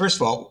minute, but first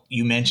of all,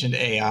 you mentioned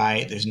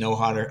AI. There's no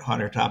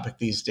hotter topic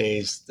these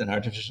days than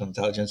artificial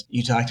intelligence.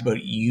 You talked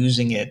about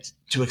using it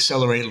to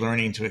accelerate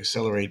learning, to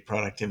accelerate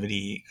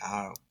productivity.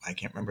 I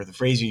can't remember the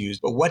phrase you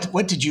used, but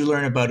what did you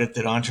learn about it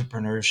that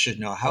entrepreneurs should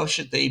know? How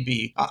should they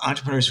be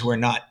entrepreneurs who are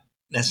not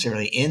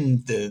necessarily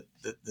in the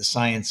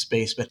science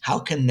space, but how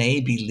can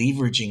they be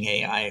leveraging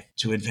AI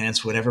to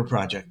advance whatever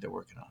project they're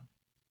working on?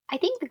 I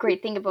think the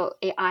great thing about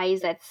AI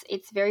is that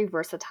it's very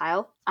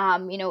versatile.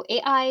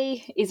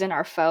 AI is in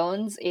our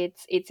phones.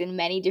 It's in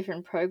many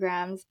different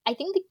programs. I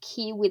think the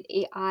key with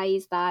AI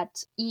is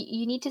that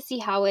you need to see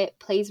how it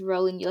plays a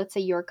role in, let's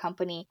say, your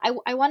company.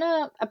 I want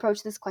to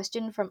approach this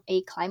question from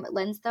a climate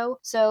lens, though.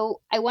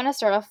 So I want to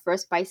start off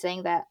first by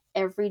saying that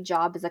every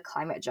job is a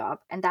climate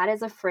job. And that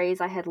is a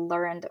phrase I had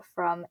learned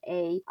from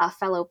a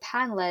fellow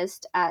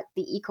panelist at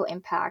the Eco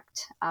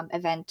Impact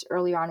event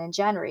earlier on in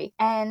January.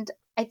 And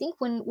I think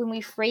when we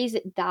phrase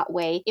it that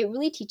way, it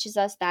really teaches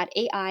us that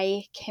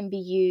AI can be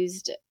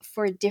used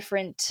for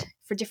different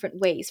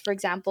ways. For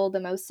example,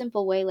 the most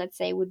simple way, let's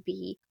say, would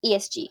be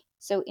ESG.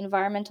 So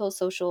environmental,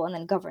 social, and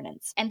then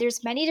governance. And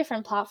there's many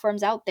different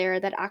platforms out there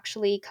that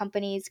actually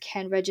companies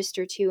can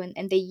register to,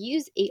 and they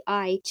use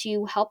AI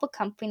to help a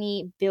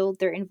company build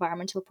their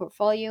environmental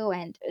portfolio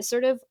and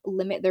sort of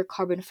limit their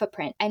carbon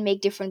footprint and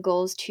make different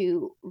goals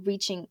to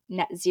reaching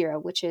net zero,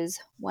 which is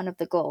one of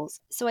the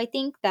goals. So I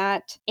think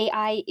that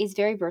AI is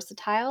very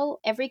versatile.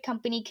 Every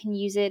company can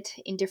use it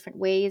in different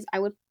ways. I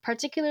would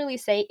particularly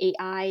say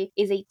AI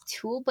is a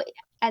tool, but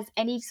as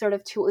any sort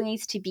of tool, it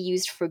needs to be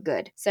used for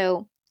good.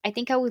 So I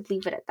think I would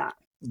leave it at that.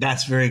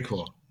 That's very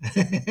cool.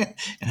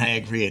 And I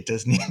agree. It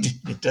does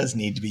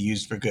need to be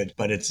used for good,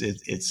 but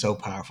it's so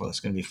powerful. It's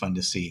going to be fun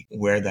to see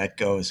where that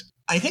goes.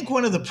 I think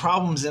one of the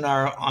problems in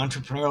our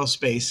entrepreneurial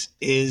space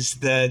is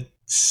that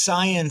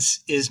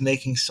science is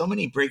making so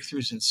many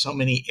breakthroughs in so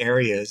many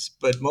areas,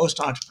 but most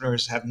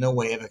entrepreneurs have no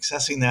way of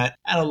accessing that.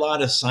 And a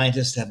lot of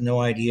scientists have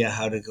no idea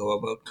how to go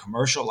about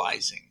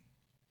commercializing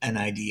an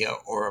idea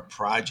or a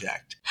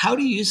project. How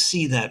do you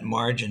see that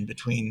margin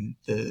between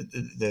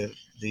the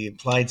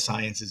applied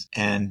sciences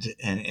and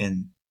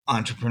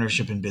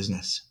entrepreneurship and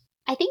business?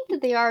 I think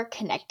that they are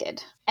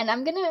connected. And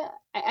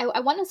I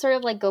want to sort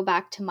of like go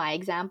back to my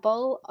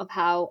example of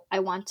how I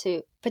want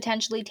to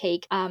potentially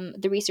take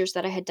the research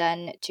that I had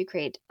done to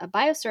create a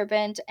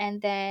biosorbent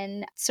and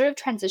then sort of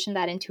transition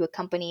that into a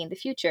company in the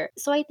future.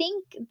 So I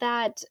think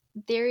that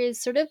there is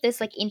sort of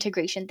this like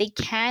integration. They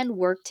can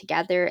work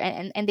together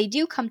and they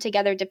do come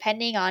together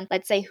depending on,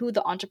 let's say, who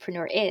the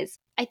entrepreneur is.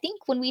 I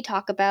think when we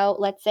talk about,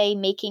 let's say,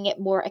 making it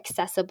more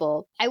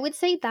accessible, I would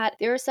say that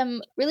there are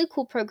some really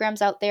cool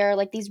programs out there,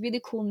 like these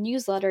really cool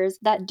newsletters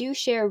that do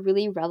share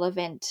really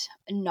relevant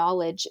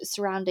knowledge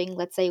surrounding,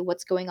 let's say,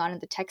 what's going on in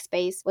the tech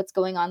space, what's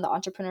going on in the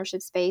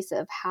entrepreneurship space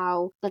of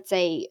how, let's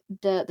say,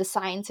 the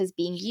science is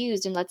being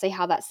used and let's say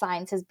how that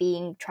science is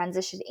being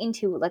transitioned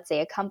into, let's say,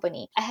 a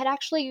company. I had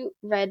actually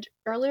read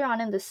earlier on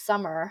in the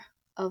summer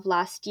of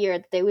last year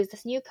that there was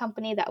this new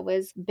company that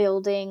was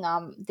building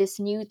this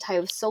new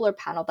type of solar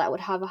panel that would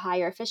have a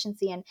higher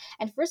efficiency, and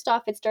first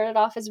off it started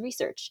off as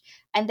research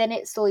and then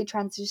it slowly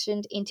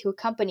transitioned into a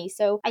company.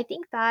 So I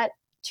think that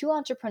to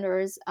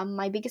entrepreneurs,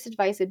 my biggest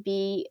advice would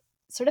be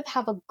sort of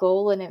have a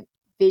goal and a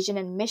vision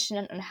and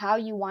mission on how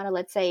you want to,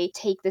 let's say,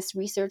 take this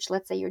research,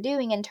 let's say you're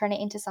doing, and turn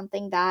it into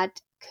something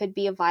that could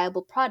be a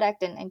viable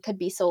product and could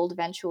be sold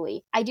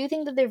eventually. I do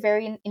think that they're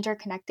very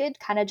interconnected,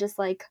 kind of just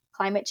like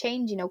climate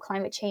change. You know,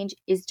 climate change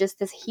is just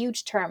this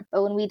huge term,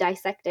 but when we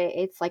dissect it,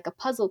 it's like a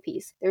puzzle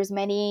piece. There's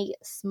many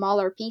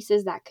smaller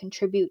pieces that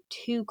contribute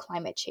to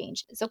climate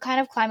change. So kind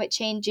of climate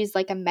change is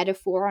like a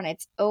metaphor on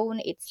its own.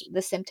 It's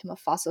the symptom of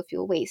fossil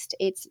fuel waste.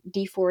 It's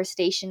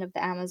deforestation of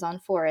the Amazon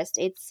forest.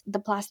 It's the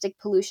plastic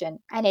pollution,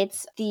 and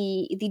it's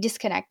the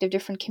disconnect of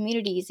different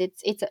communities.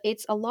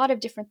 It's a lot of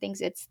different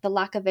things. It's the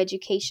lack of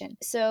education.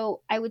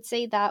 So I would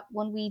say that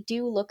when we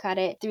do look at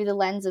it through the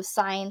lens of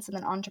science and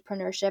then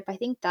entrepreneurship, I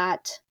think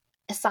that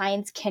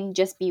science can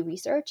just be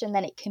research and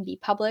then it can be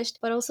published,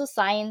 but also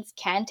science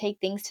can take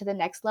things to the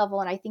next level.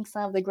 And I think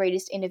some of the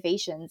greatest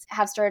innovations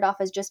have started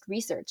off as just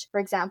research. For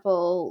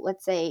example,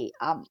 let's say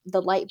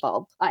the light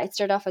bulb. It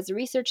started off as a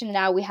research and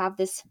now we have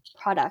this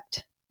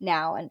product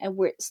now, and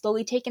we're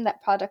slowly taking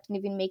that product and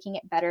even making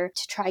it better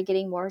to try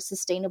getting more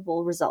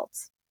sustainable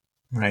results.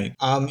 Right.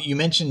 You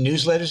mentioned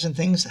newsletters and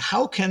things.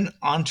 How can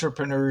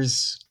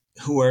entrepreneurs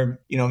who are,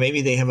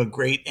 maybe they have a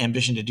great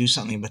ambition to do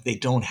something, but they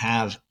don't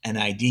have an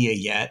idea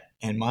yet?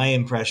 And my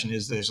impression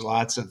is there's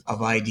lots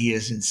of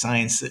ideas in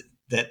science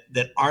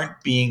that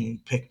aren't being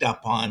picked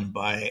up on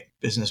by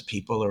business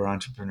people or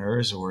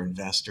entrepreneurs or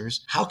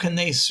investors. How can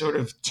they sort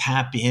of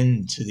tap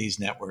into these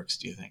networks,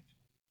 do you think?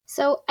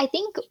 So I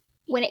think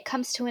when it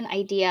comes to an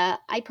idea,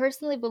 I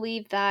personally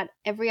believe that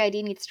every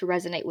idea needs to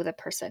resonate with a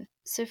person.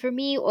 So for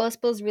me, oil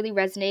spills really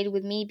resonated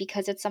with me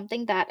because it's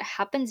something that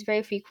happens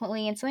very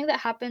frequently and something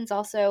that happens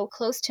also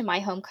close to my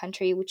home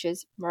country, which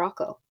is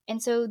Morocco.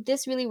 And so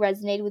this really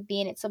resonated with me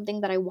and it's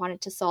something that I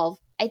wanted to solve.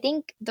 I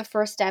think the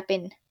first step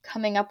in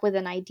coming up with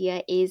an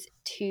idea is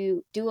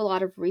to do a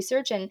lot of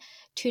research and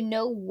to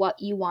know what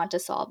you want to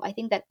solve. I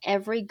think that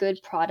every good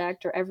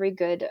product or every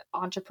good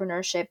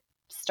entrepreneurship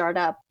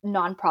startup,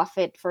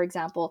 nonprofit, for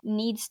example,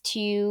 needs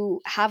to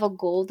have a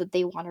goal that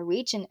they want to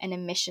reach and a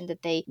mission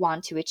that they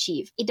want to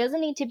achieve. It doesn't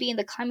need to be in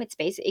the climate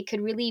space. It could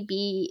really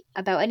be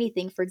about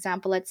anything. For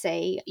example, let's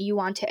say you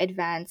want to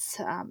advance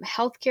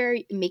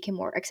healthcare, make it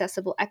more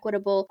accessible,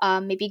 equitable,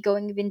 maybe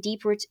going even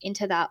deeper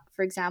into that.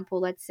 For example,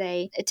 let's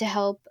say to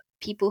help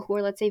people who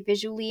are, let's say,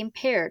 visually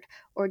impaired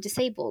or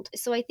disabled.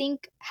 So I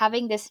think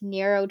having this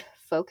narrowed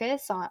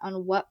focus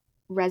on what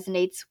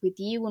resonates with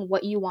you and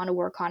what you want to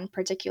work on in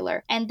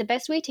particular. And the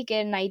best way to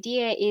get an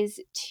idea is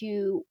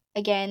to,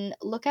 again,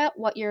 look at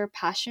what you're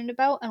passionate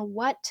about and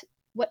what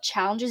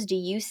challenges do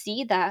you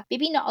see that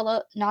maybe not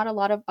a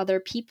lot of other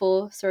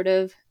people sort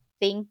of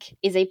think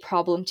is a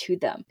problem to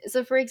them.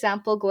 So for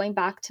example, going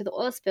back to the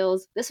oil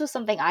spills, this was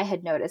something I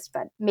had noticed,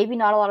 but maybe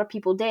not a lot of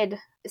people did.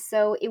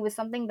 So it was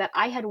something that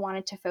I had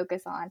wanted to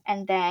focus on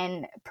and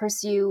then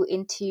pursue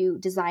into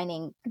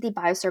designing the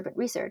biosorbent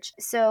research.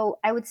 So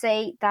I would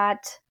say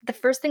that the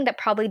first thing that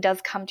probably does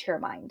come to your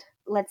mind,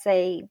 let's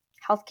say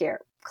healthcare,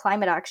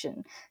 climate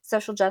action,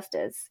 social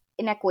justice,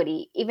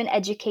 inequity, even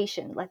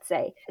education, let's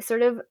say,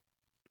 sort of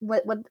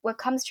what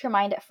comes to your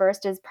mind at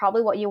first is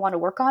probably what you want to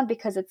work on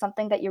because it's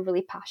something that you're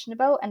really passionate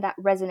about and that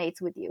resonates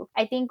with you.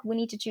 I think we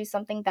need to choose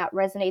something that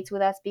resonates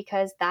with us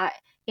because that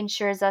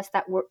ensures us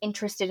that we're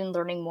interested in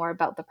learning more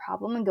about the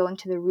problem and going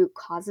to the root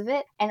cause of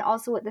it. And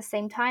also at the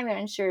same time, it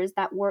ensures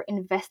that we're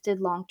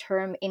invested long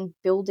term in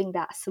building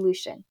that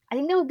solution. I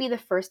think that would be the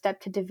first step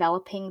to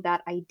developing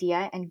that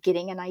idea and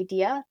getting an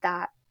idea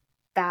that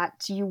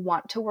that you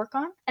want to work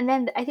on. And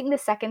then I think the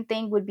second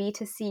thing would be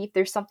to see if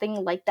there's something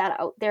like that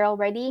out there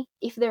already.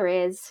 If there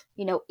is,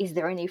 is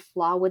there any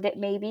flaw with it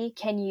maybe?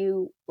 Can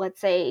you,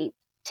 let's say,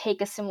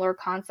 take a similar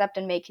concept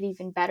and make it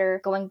even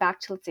better? Going back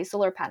to, let's say,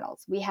 solar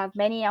panels. We have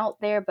many out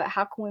there, but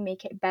how can we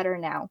make it better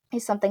now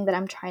is something that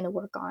I'm trying to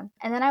work on.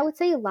 And then I would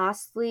say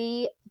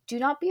lastly, do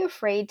not be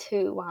afraid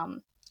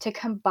to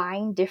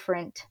combine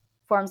different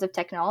forms of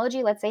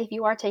technology. Let's say if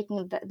you are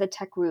taking the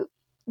tech route,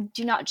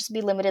 do not just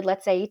be limited,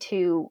 let's say,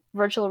 to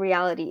virtual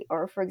reality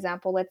or, for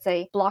example, let's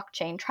say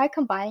blockchain. Try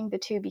combining the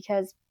two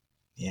because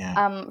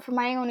from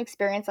my own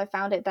experience, I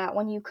found it that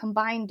when you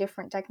combine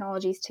different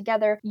technologies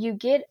together, you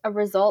get a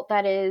result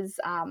that is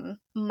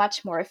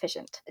much more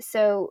efficient.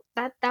 So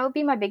that would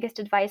be my biggest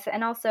advice.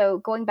 And also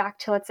going back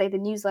to, let's say, the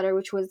newsletter,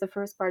 which was the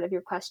first part of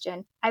your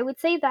question, I would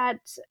say that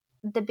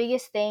the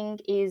biggest thing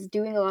is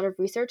doing a lot of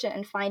research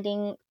and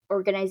finding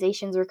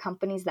organizations or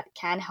companies that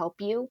can help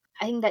you.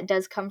 I think that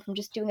does come from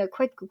just doing a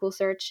quick Google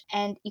search,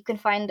 and you can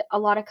find a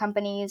lot of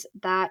companies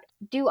that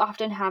do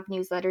often have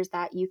newsletters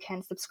that you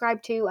can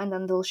subscribe to, and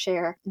then they'll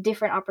share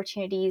different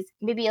opportunities,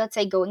 maybe let's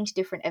say going to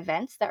different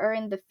events that are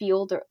in the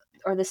field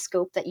or the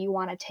scope that you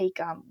want to take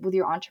with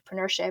your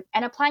entrepreneurship,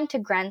 and applying to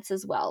grants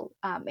as well.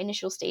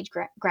 Initial stage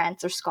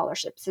grants or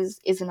scholarships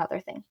is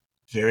another thing.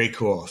 Very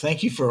cool.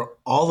 Thank you for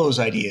all those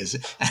ideas.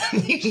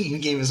 You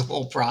gave us a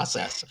whole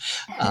process,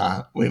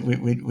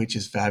 which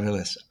is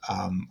fabulous.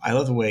 I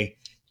love the way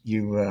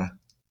you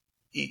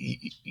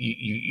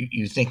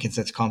think in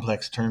such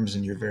complex terms,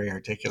 and you're very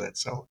articulate.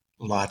 So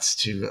lots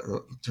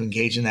to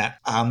engage in that.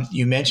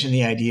 You mentioned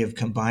the idea of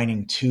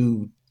combining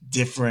two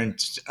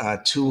different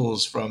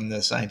tools from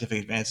the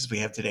scientific advances we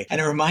have today, and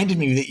it reminded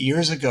me that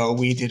years ago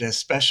we did a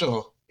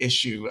special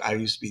issue. I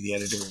used to be the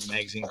editor of a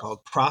magazine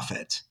called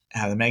Profit,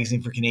 the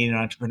magazine for Canadian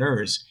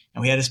entrepreneurs.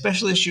 And we had a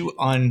special issue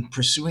on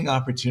pursuing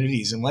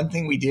opportunities. And one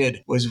thing we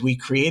did was we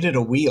created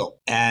a wheel,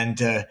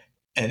 and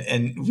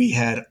we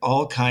had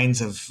all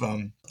kinds of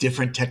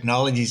different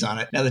technologies on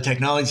it. Now, the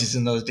technologies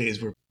in those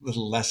days were a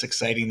little less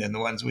exciting than the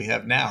ones we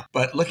have now.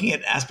 But looking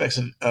at aspects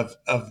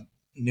of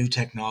new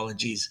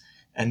technologies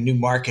and new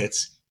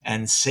markets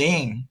and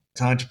saying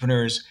to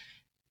entrepreneurs,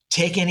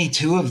 take any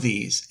two of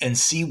these and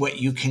see what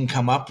you can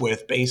come up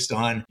with based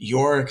on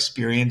your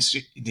experience,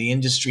 the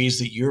industries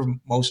that you're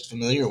most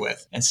familiar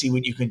with, and see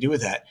what you can do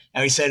with that.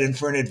 And we said, and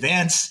for an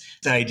advanced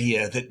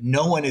idea that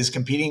no one is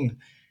competing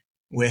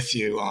with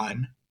you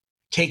on,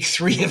 take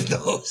three of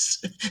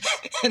those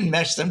and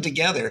mesh them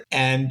together.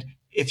 And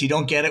if you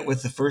don't get it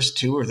with the first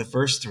two or the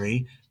first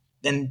three,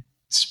 then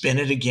spin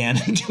it again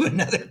and do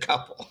another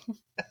couple.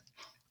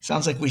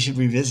 Sounds like we should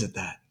revisit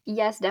that.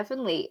 Yes,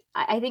 definitely.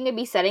 I think I'd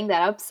be setting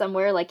that up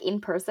somewhere like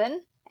in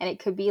person, and it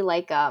could be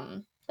like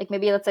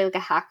maybe let's say like a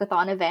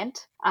hackathon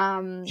event.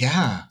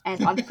 Yeah.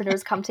 And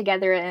entrepreneurs come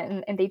together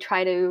and they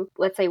try to,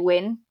 let's say,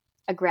 win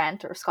a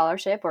grant or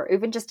scholarship or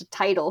even just a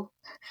title.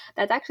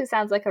 That actually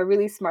sounds like a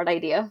really smart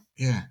idea.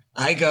 Yeah.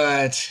 I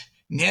got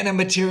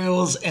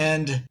nanomaterials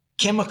and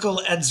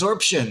chemical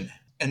adsorption,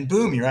 and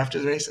boom, you're after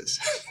the races.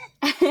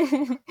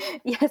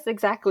 Yes,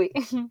 exactly.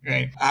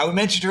 Right. We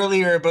mentioned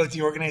earlier about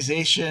the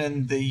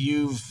organization that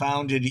you've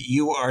founded,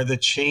 You Are the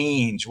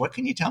Change. What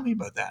can you tell me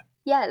about that?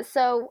 Yeah,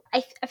 so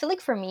I feel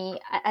like for me,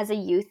 as a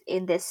youth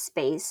in this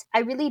space, I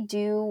really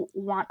do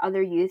want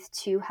other youth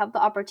to have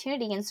the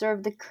opportunity and sort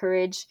of the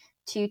courage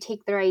to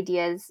take their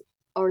ideas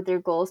or their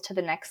goals to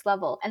the next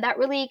level. And that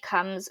really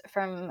comes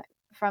from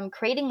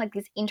creating like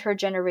these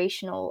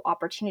intergenerational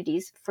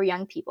opportunities for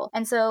young people.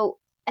 And so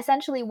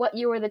essentially what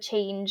You Are the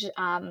Change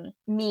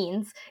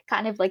means,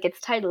 kind of like its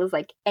title is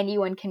like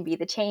anyone can be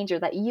the change, or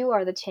that you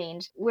are the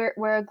change.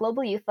 We're a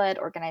global youth-led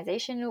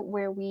organization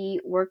where we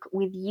work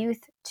with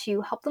youth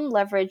to help them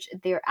leverage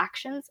their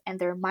actions and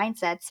their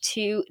mindsets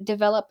to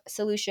develop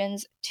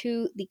solutions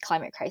to the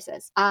climate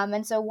crisis.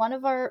 And so one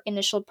of our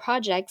initial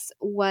projects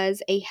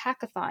was a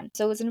hackathon.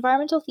 So it was an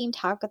environmental themed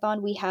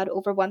hackathon. We had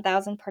over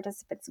 1,000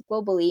 participants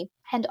globally,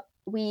 and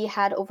we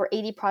had over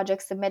 80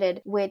 projects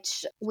submitted,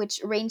 which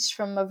ranged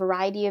from a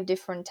variety of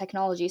different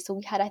technologies. So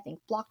we had, I think,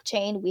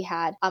 blockchain. We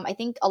had, I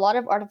think, a lot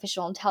of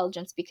artificial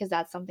intelligence, because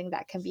that's something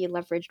that can be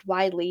leveraged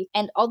widely.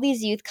 And all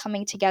these youth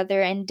coming together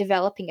and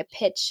developing a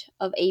pitch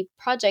of a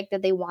project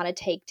that they want to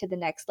take to the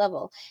next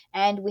level.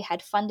 And we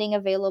had funding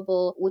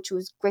available, which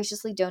was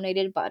graciously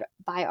donated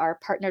by our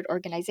partnered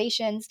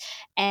organizations.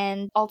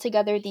 And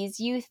altogether, these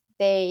youth,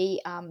 they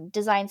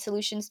designed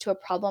solutions to a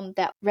problem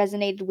that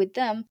resonated with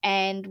them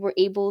and were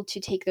able to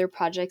take their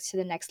projects to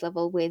the next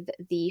level with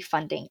the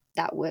funding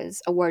that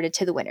was awarded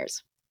to the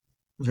winners.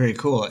 Very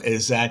cool.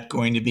 Is that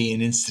going to be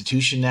an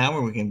institution now,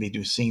 or we're going to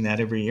be seeing that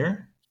every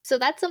year? So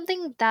that's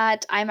something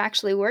that I'm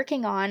actually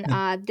working on.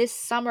 This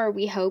summer,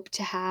 we hope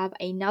to have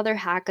another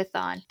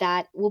hackathon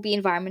that will be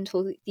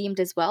environmental themed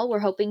as well. We're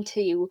hoping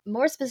to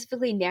more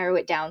specifically narrow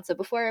it down. So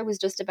before it was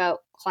just about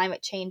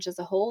climate change as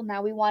a whole.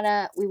 Now we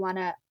wanna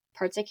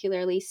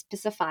particularly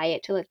specify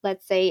it to,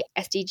 let's say,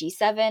 SDG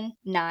 7,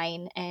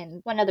 9,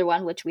 and one other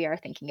one which we are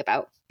thinking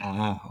about.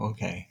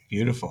 Okay.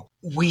 Beautiful.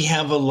 We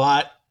have a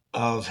lot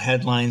of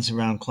headlines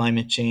around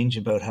climate change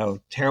about how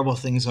terrible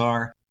things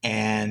are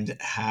and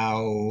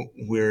how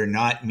we're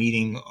not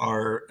meeting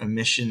our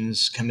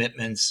emissions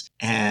commitments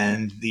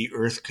and the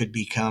earth could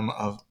become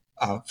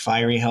a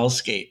fiery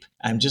hellscape.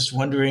 I'm just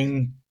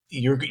wondering,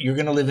 you're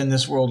going to live in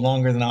this world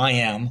longer than I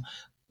am.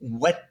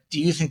 What do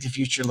you think the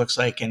future looks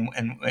like? And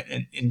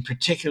in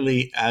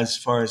particularly as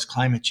far as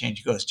climate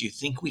change goes, do you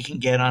think we can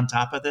get on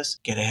top of this,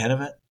 get ahead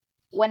of it?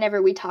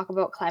 Whenever we talk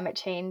about climate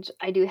change,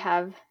 I do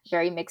have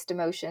very mixed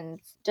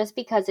emotions just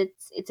because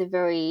it's a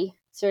very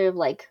sort of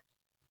like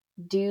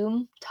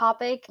doom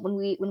topic. When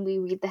we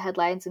read the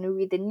headlines, when we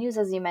read the news,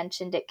 as you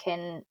mentioned, it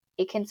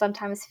can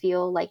sometimes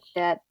feel like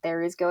that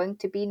there is going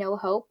to be no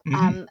hope.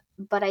 Mm-hmm.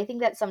 But I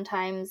think that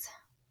sometimes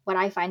what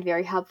I find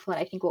very helpful,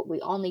 and I think what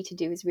we all need to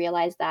do, is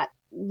realize that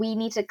we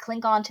need to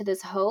cling on to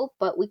this hope,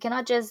 but we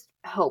cannot just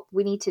hope.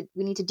 We need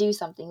to do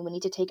something. We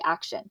need to take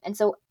action. And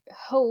so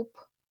hope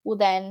will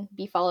then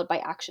be followed by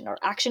action, or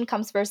action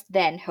comes first,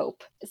 then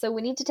hope. So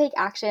we need to take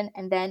action,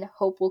 and then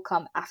hope will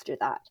come after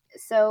that.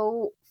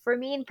 So for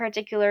me in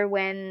particular,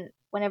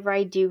 whenever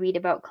I do read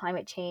about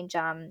climate change,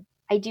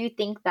 I do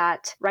think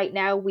that right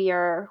now we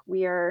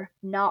are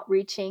not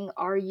reaching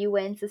our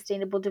UN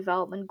Sustainable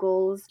Development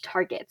Goals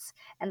targets,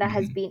 and that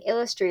has Mm-hmm. been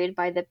illustrated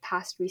by the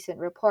past recent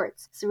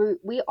reports. So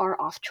we are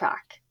off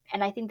track.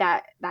 And I think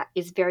that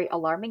is very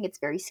alarming. It's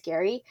very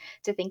scary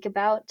to think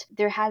about.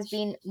 There has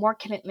been more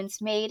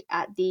commitments made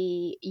at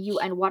the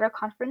UN Water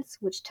Conference,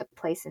 which took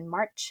place in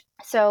March.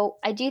 So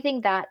I do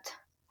think that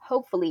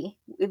hopefully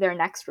with their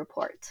next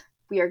report,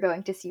 we are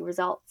going to see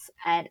results.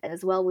 And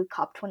as well with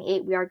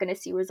COP28, we are going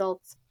to see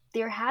results.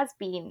 There has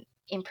been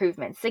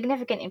improvements,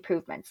 significant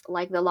improvements,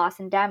 like the loss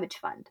and damage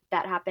fund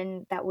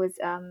that was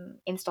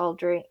installed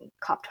during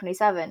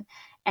COP27,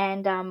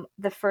 and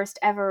the first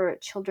ever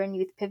children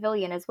youth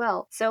pavilion as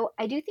well. So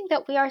I do think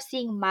that we are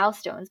seeing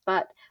milestones,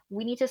 but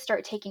we need to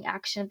start taking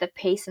action at the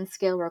pace and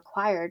scale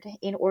required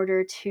in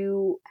order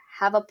to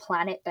have a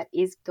planet that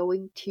is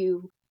going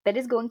to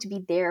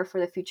be there for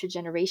the future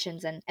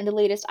generations. And the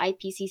latest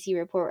IPCC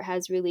report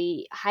has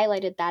really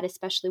highlighted that,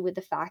 especially with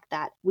the fact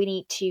that we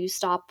need to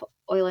stop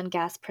oil and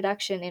gas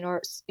production in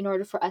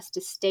order for us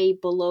to stay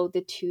below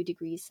the 2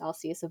 degrees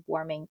Celsius of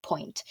warming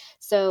point.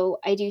 So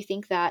I do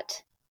think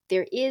that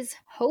there is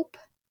hope,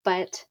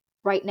 but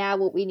right now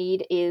what we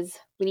need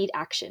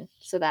action,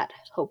 so that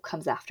hope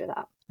comes after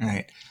that.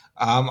 Right.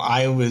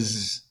 I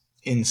was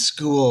in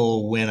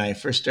school when I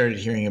first started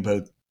hearing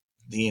about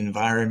the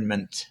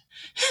environment,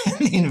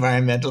 the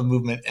environmental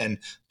movement, and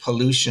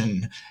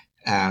pollution,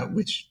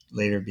 which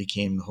later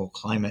became the whole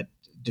climate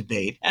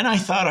debate. And I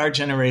thought our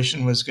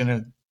generation was going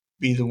to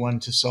be the one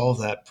to solve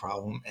that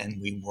problem,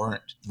 and we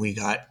weren't. We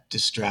got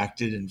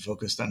distracted and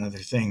focused on other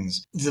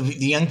things. The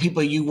young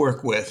people you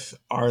work with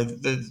are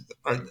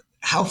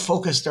how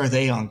focused are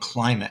they on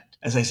climate?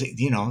 As I say,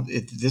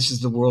 this is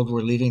the world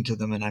we're leaving to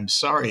them, and I'm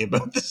sorry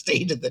about the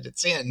state that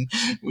it's in.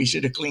 We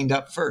should have cleaned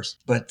up first.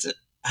 But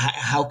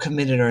how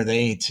committed are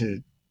they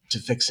to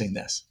fixing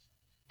this?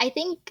 I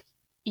think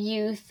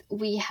youth,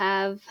 we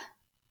have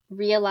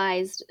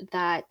realized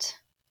that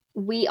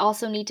we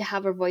also need to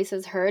have our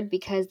voices heard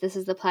because this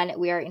is the planet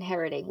we are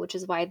inheriting, which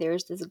is why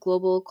there's this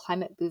global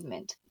climate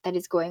movement that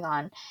is going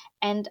on.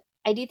 And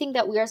I do think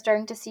that we are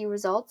starting to see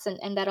results,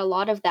 and that a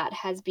lot of that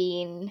has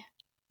been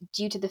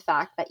due to the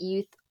fact that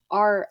youth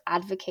are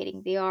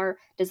advocating, they are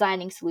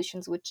designing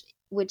solutions which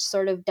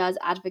sort of does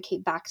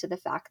advocate back to the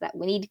fact that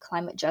we need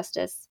climate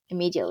justice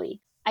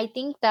immediately. I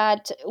think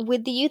that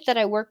with the youth that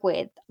I work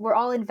with, we're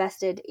all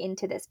invested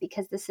into this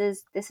because this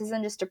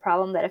isn't just a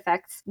problem that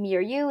affects me or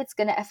you, it's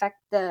going to affect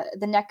the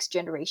next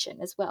generation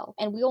as well.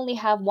 And we only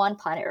have one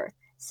planet Earth.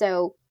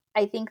 So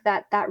I think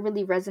that that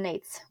really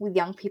resonates with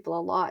young people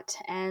a lot,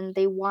 and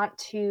they want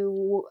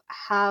to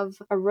have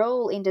a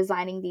role in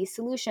designing these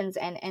solutions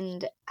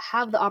and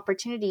have the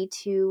opportunity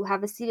to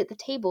have a seat at the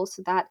table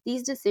so that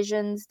these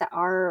decisions that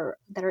are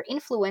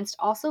influenced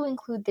also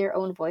include their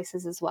own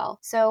voices as well.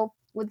 So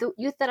with the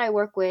youth that I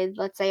work with,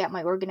 let's say at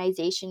my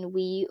organization,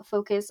 we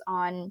focus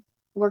on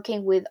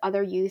working with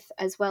other youth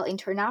as well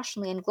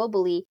internationally and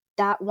globally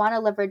that want to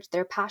leverage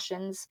their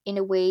passions in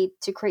a way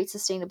to create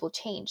sustainable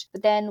change.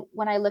 But then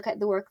when I look at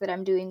the work that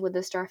I'm doing with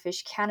the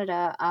Starfish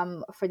Canada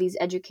for these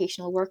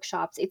educational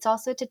workshops, it's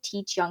also to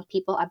teach young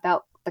people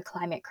about the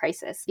climate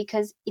crisis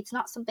because it's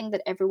not something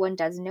that everyone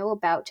does know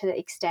about to the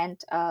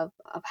extent of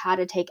how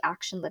to take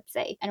action, let's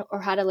say, and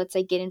or how to, let's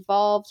say, get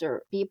involved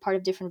or be a part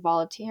of different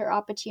volunteer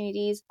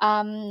opportunities.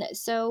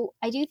 So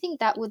I do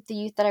think that with the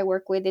youth that I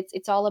work with,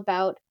 it's all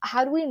about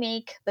how do we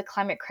make the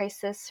climate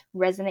crisis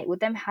resonate with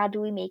them? How do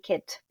we make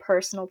it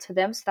personal to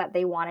them so that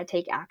they want to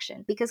take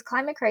action? Because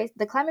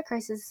the climate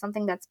crisis is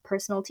something that's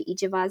personal to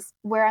each of us.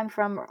 Where I'm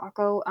from,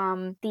 Morocco,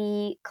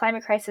 the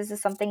climate crisis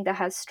is something that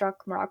has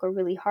struck Morocco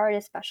really hard,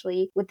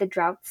 especially with the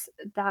droughts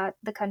that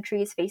the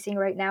country is facing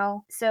right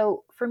now.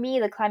 So for me,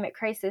 the climate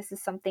crisis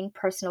is something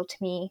personal to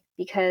me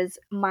because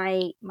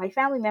my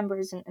family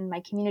members and my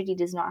community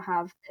does not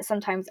have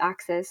sometimes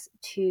access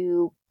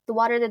to the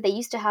water that they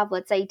used to have,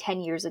 let's say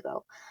 10 years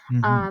ago.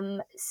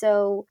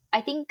 So I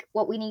think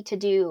what we need to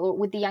do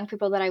with the young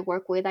people that I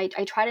work with, I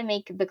try to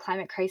make the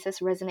climate crisis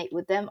resonate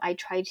with them. I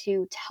try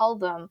to tell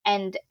them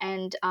and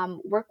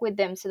work with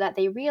them so that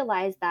they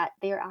realize that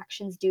their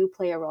actions do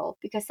play a role.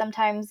 Because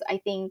sometimes I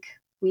think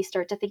we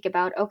start to think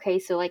about, okay,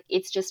 so like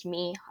it's just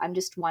me, I'm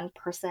just one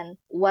person.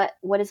 What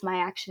is my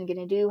action going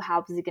to do?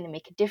 How is it going to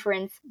make a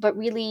difference? But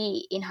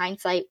really, in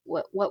hindsight,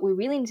 what we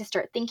really need to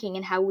start thinking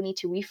and how we need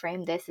to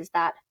reframe this is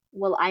that,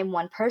 well, I'm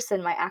one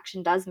person, my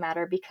action does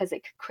matter, because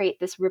it could create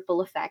this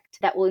ripple effect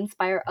that will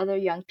inspire other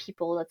young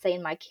people, let's say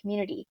in my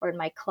community or in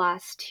my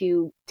class,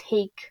 to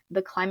take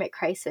the climate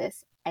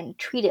crisis and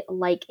treat it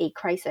like a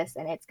crisis.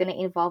 And it's going to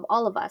involve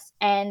all of us.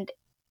 And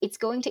it's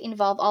going to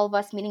involve all of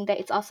us, meaning that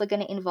it's also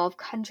going to involve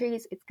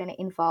countries, it's going to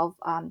involve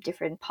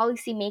different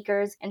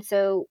policymakers. And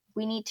so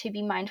we need to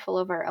be mindful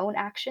of our own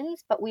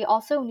actions, but we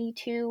also need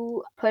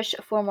to push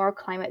for more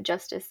climate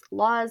justice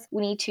laws.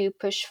 We need to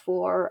push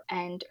for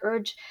and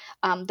urge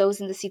those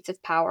in the seats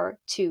of power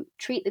to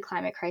treat the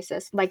climate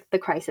crisis like the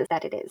crisis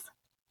that it is.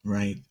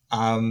 Right.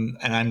 And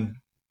I'm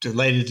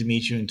delighted to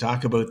meet you and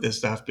talk about this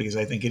stuff, because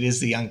I think it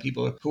is the young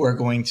people who are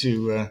going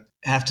to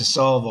have to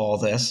solve all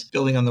this,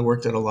 building on the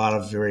work that a lot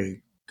of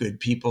very good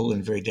people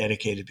and very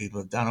dedicated people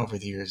have done over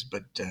the years,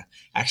 but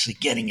actually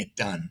getting it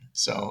done.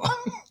 So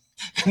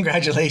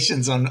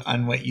congratulations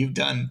on what you've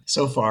done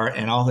so far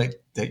and all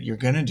that you're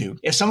going to do.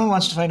 If someone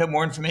wants to find out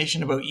more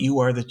information about You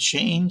Are the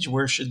Change,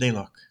 where should they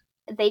look?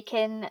 They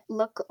can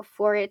look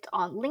for it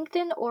on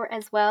LinkedIn or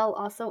as well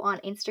also on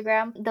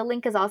Instagram. The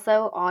link is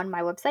also on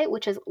my website,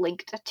 which is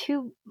linked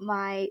to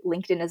my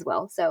LinkedIn as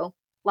well. So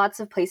lots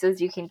of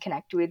places you can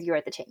connect with You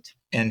Are the Change.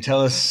 And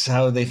tell us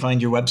how they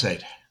find your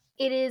website.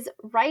 It is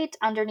right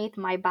underneath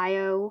my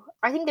bio.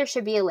 I think there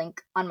should be a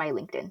link on my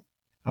LinkedIn.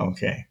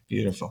 Okay,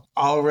 beautiful.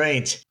 All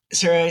right.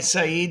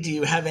 Syed, do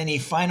you have any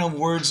final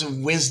words of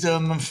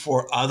wisdom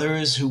for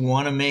others who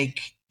want to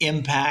make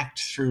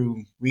impact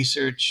through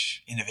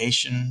research,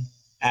 innovation,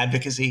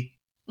 advocacy?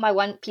 My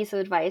one piece of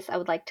advice I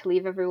would like to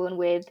leave everyone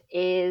with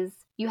is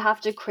you have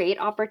to create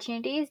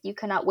opportunities. You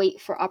cannot wait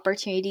for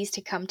opportunities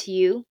to come to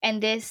you.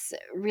 And this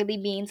really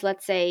means,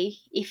 let's say,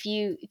 if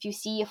you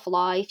see a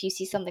flaw, if you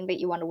see something that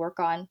you want to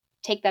work on,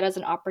 take that as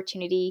an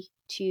opportunity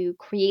to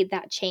create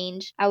that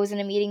change. I was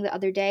in a meeting the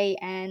other day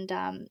and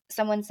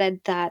someone said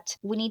that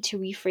we need to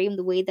reframe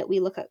the way that we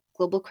look at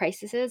global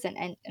crises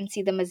and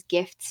see them as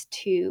gifts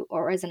to,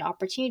 or as an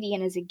opportunity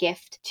and as a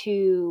gift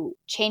to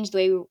change the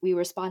way we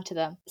respond to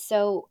them.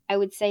 So I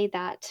would say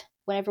that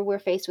whenever we're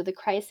faced with a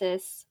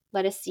crisis,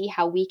 let us see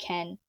how we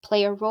can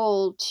play a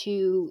role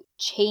to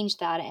change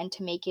that and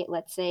to make it,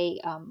 let's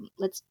say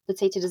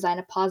to design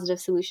a positive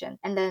solution.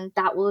 And then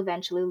that will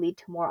eventually lead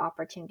to more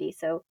opportunities.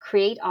 So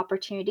create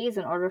opportunities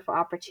in order for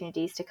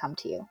opportunities to come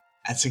to you.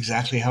 That's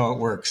exactly how it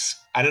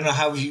works. I don't know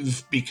how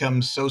you've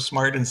become so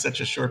smart in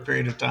such a short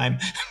period of time.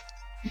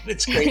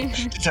 It's great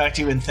to talk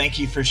to you, and thank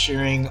you for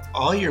sharing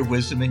all your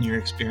wisdom and your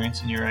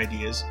experience and your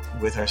ideas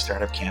with our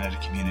Startup Canada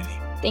community.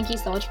 Thank you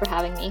so much for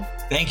having me.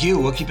 Thank you.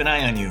 We'll keep an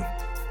eye on you.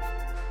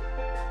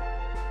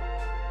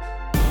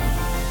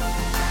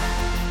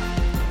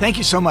 Thank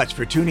you so much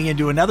for tuning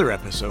into another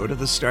episode of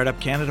the Startup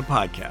Canada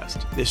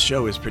podcast. This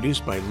show is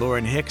produced by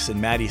Lauren Hicks and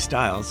Maddie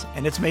Stiles,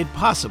 and it's made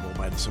possible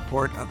by the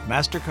support of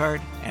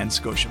MasterCard and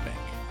Scotiabank.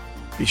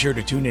 Be sure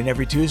to tune in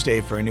every Tuesday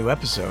for a new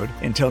episode.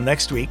 Until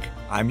next week,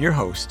 I'm your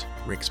host,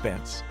 Rick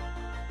Spence.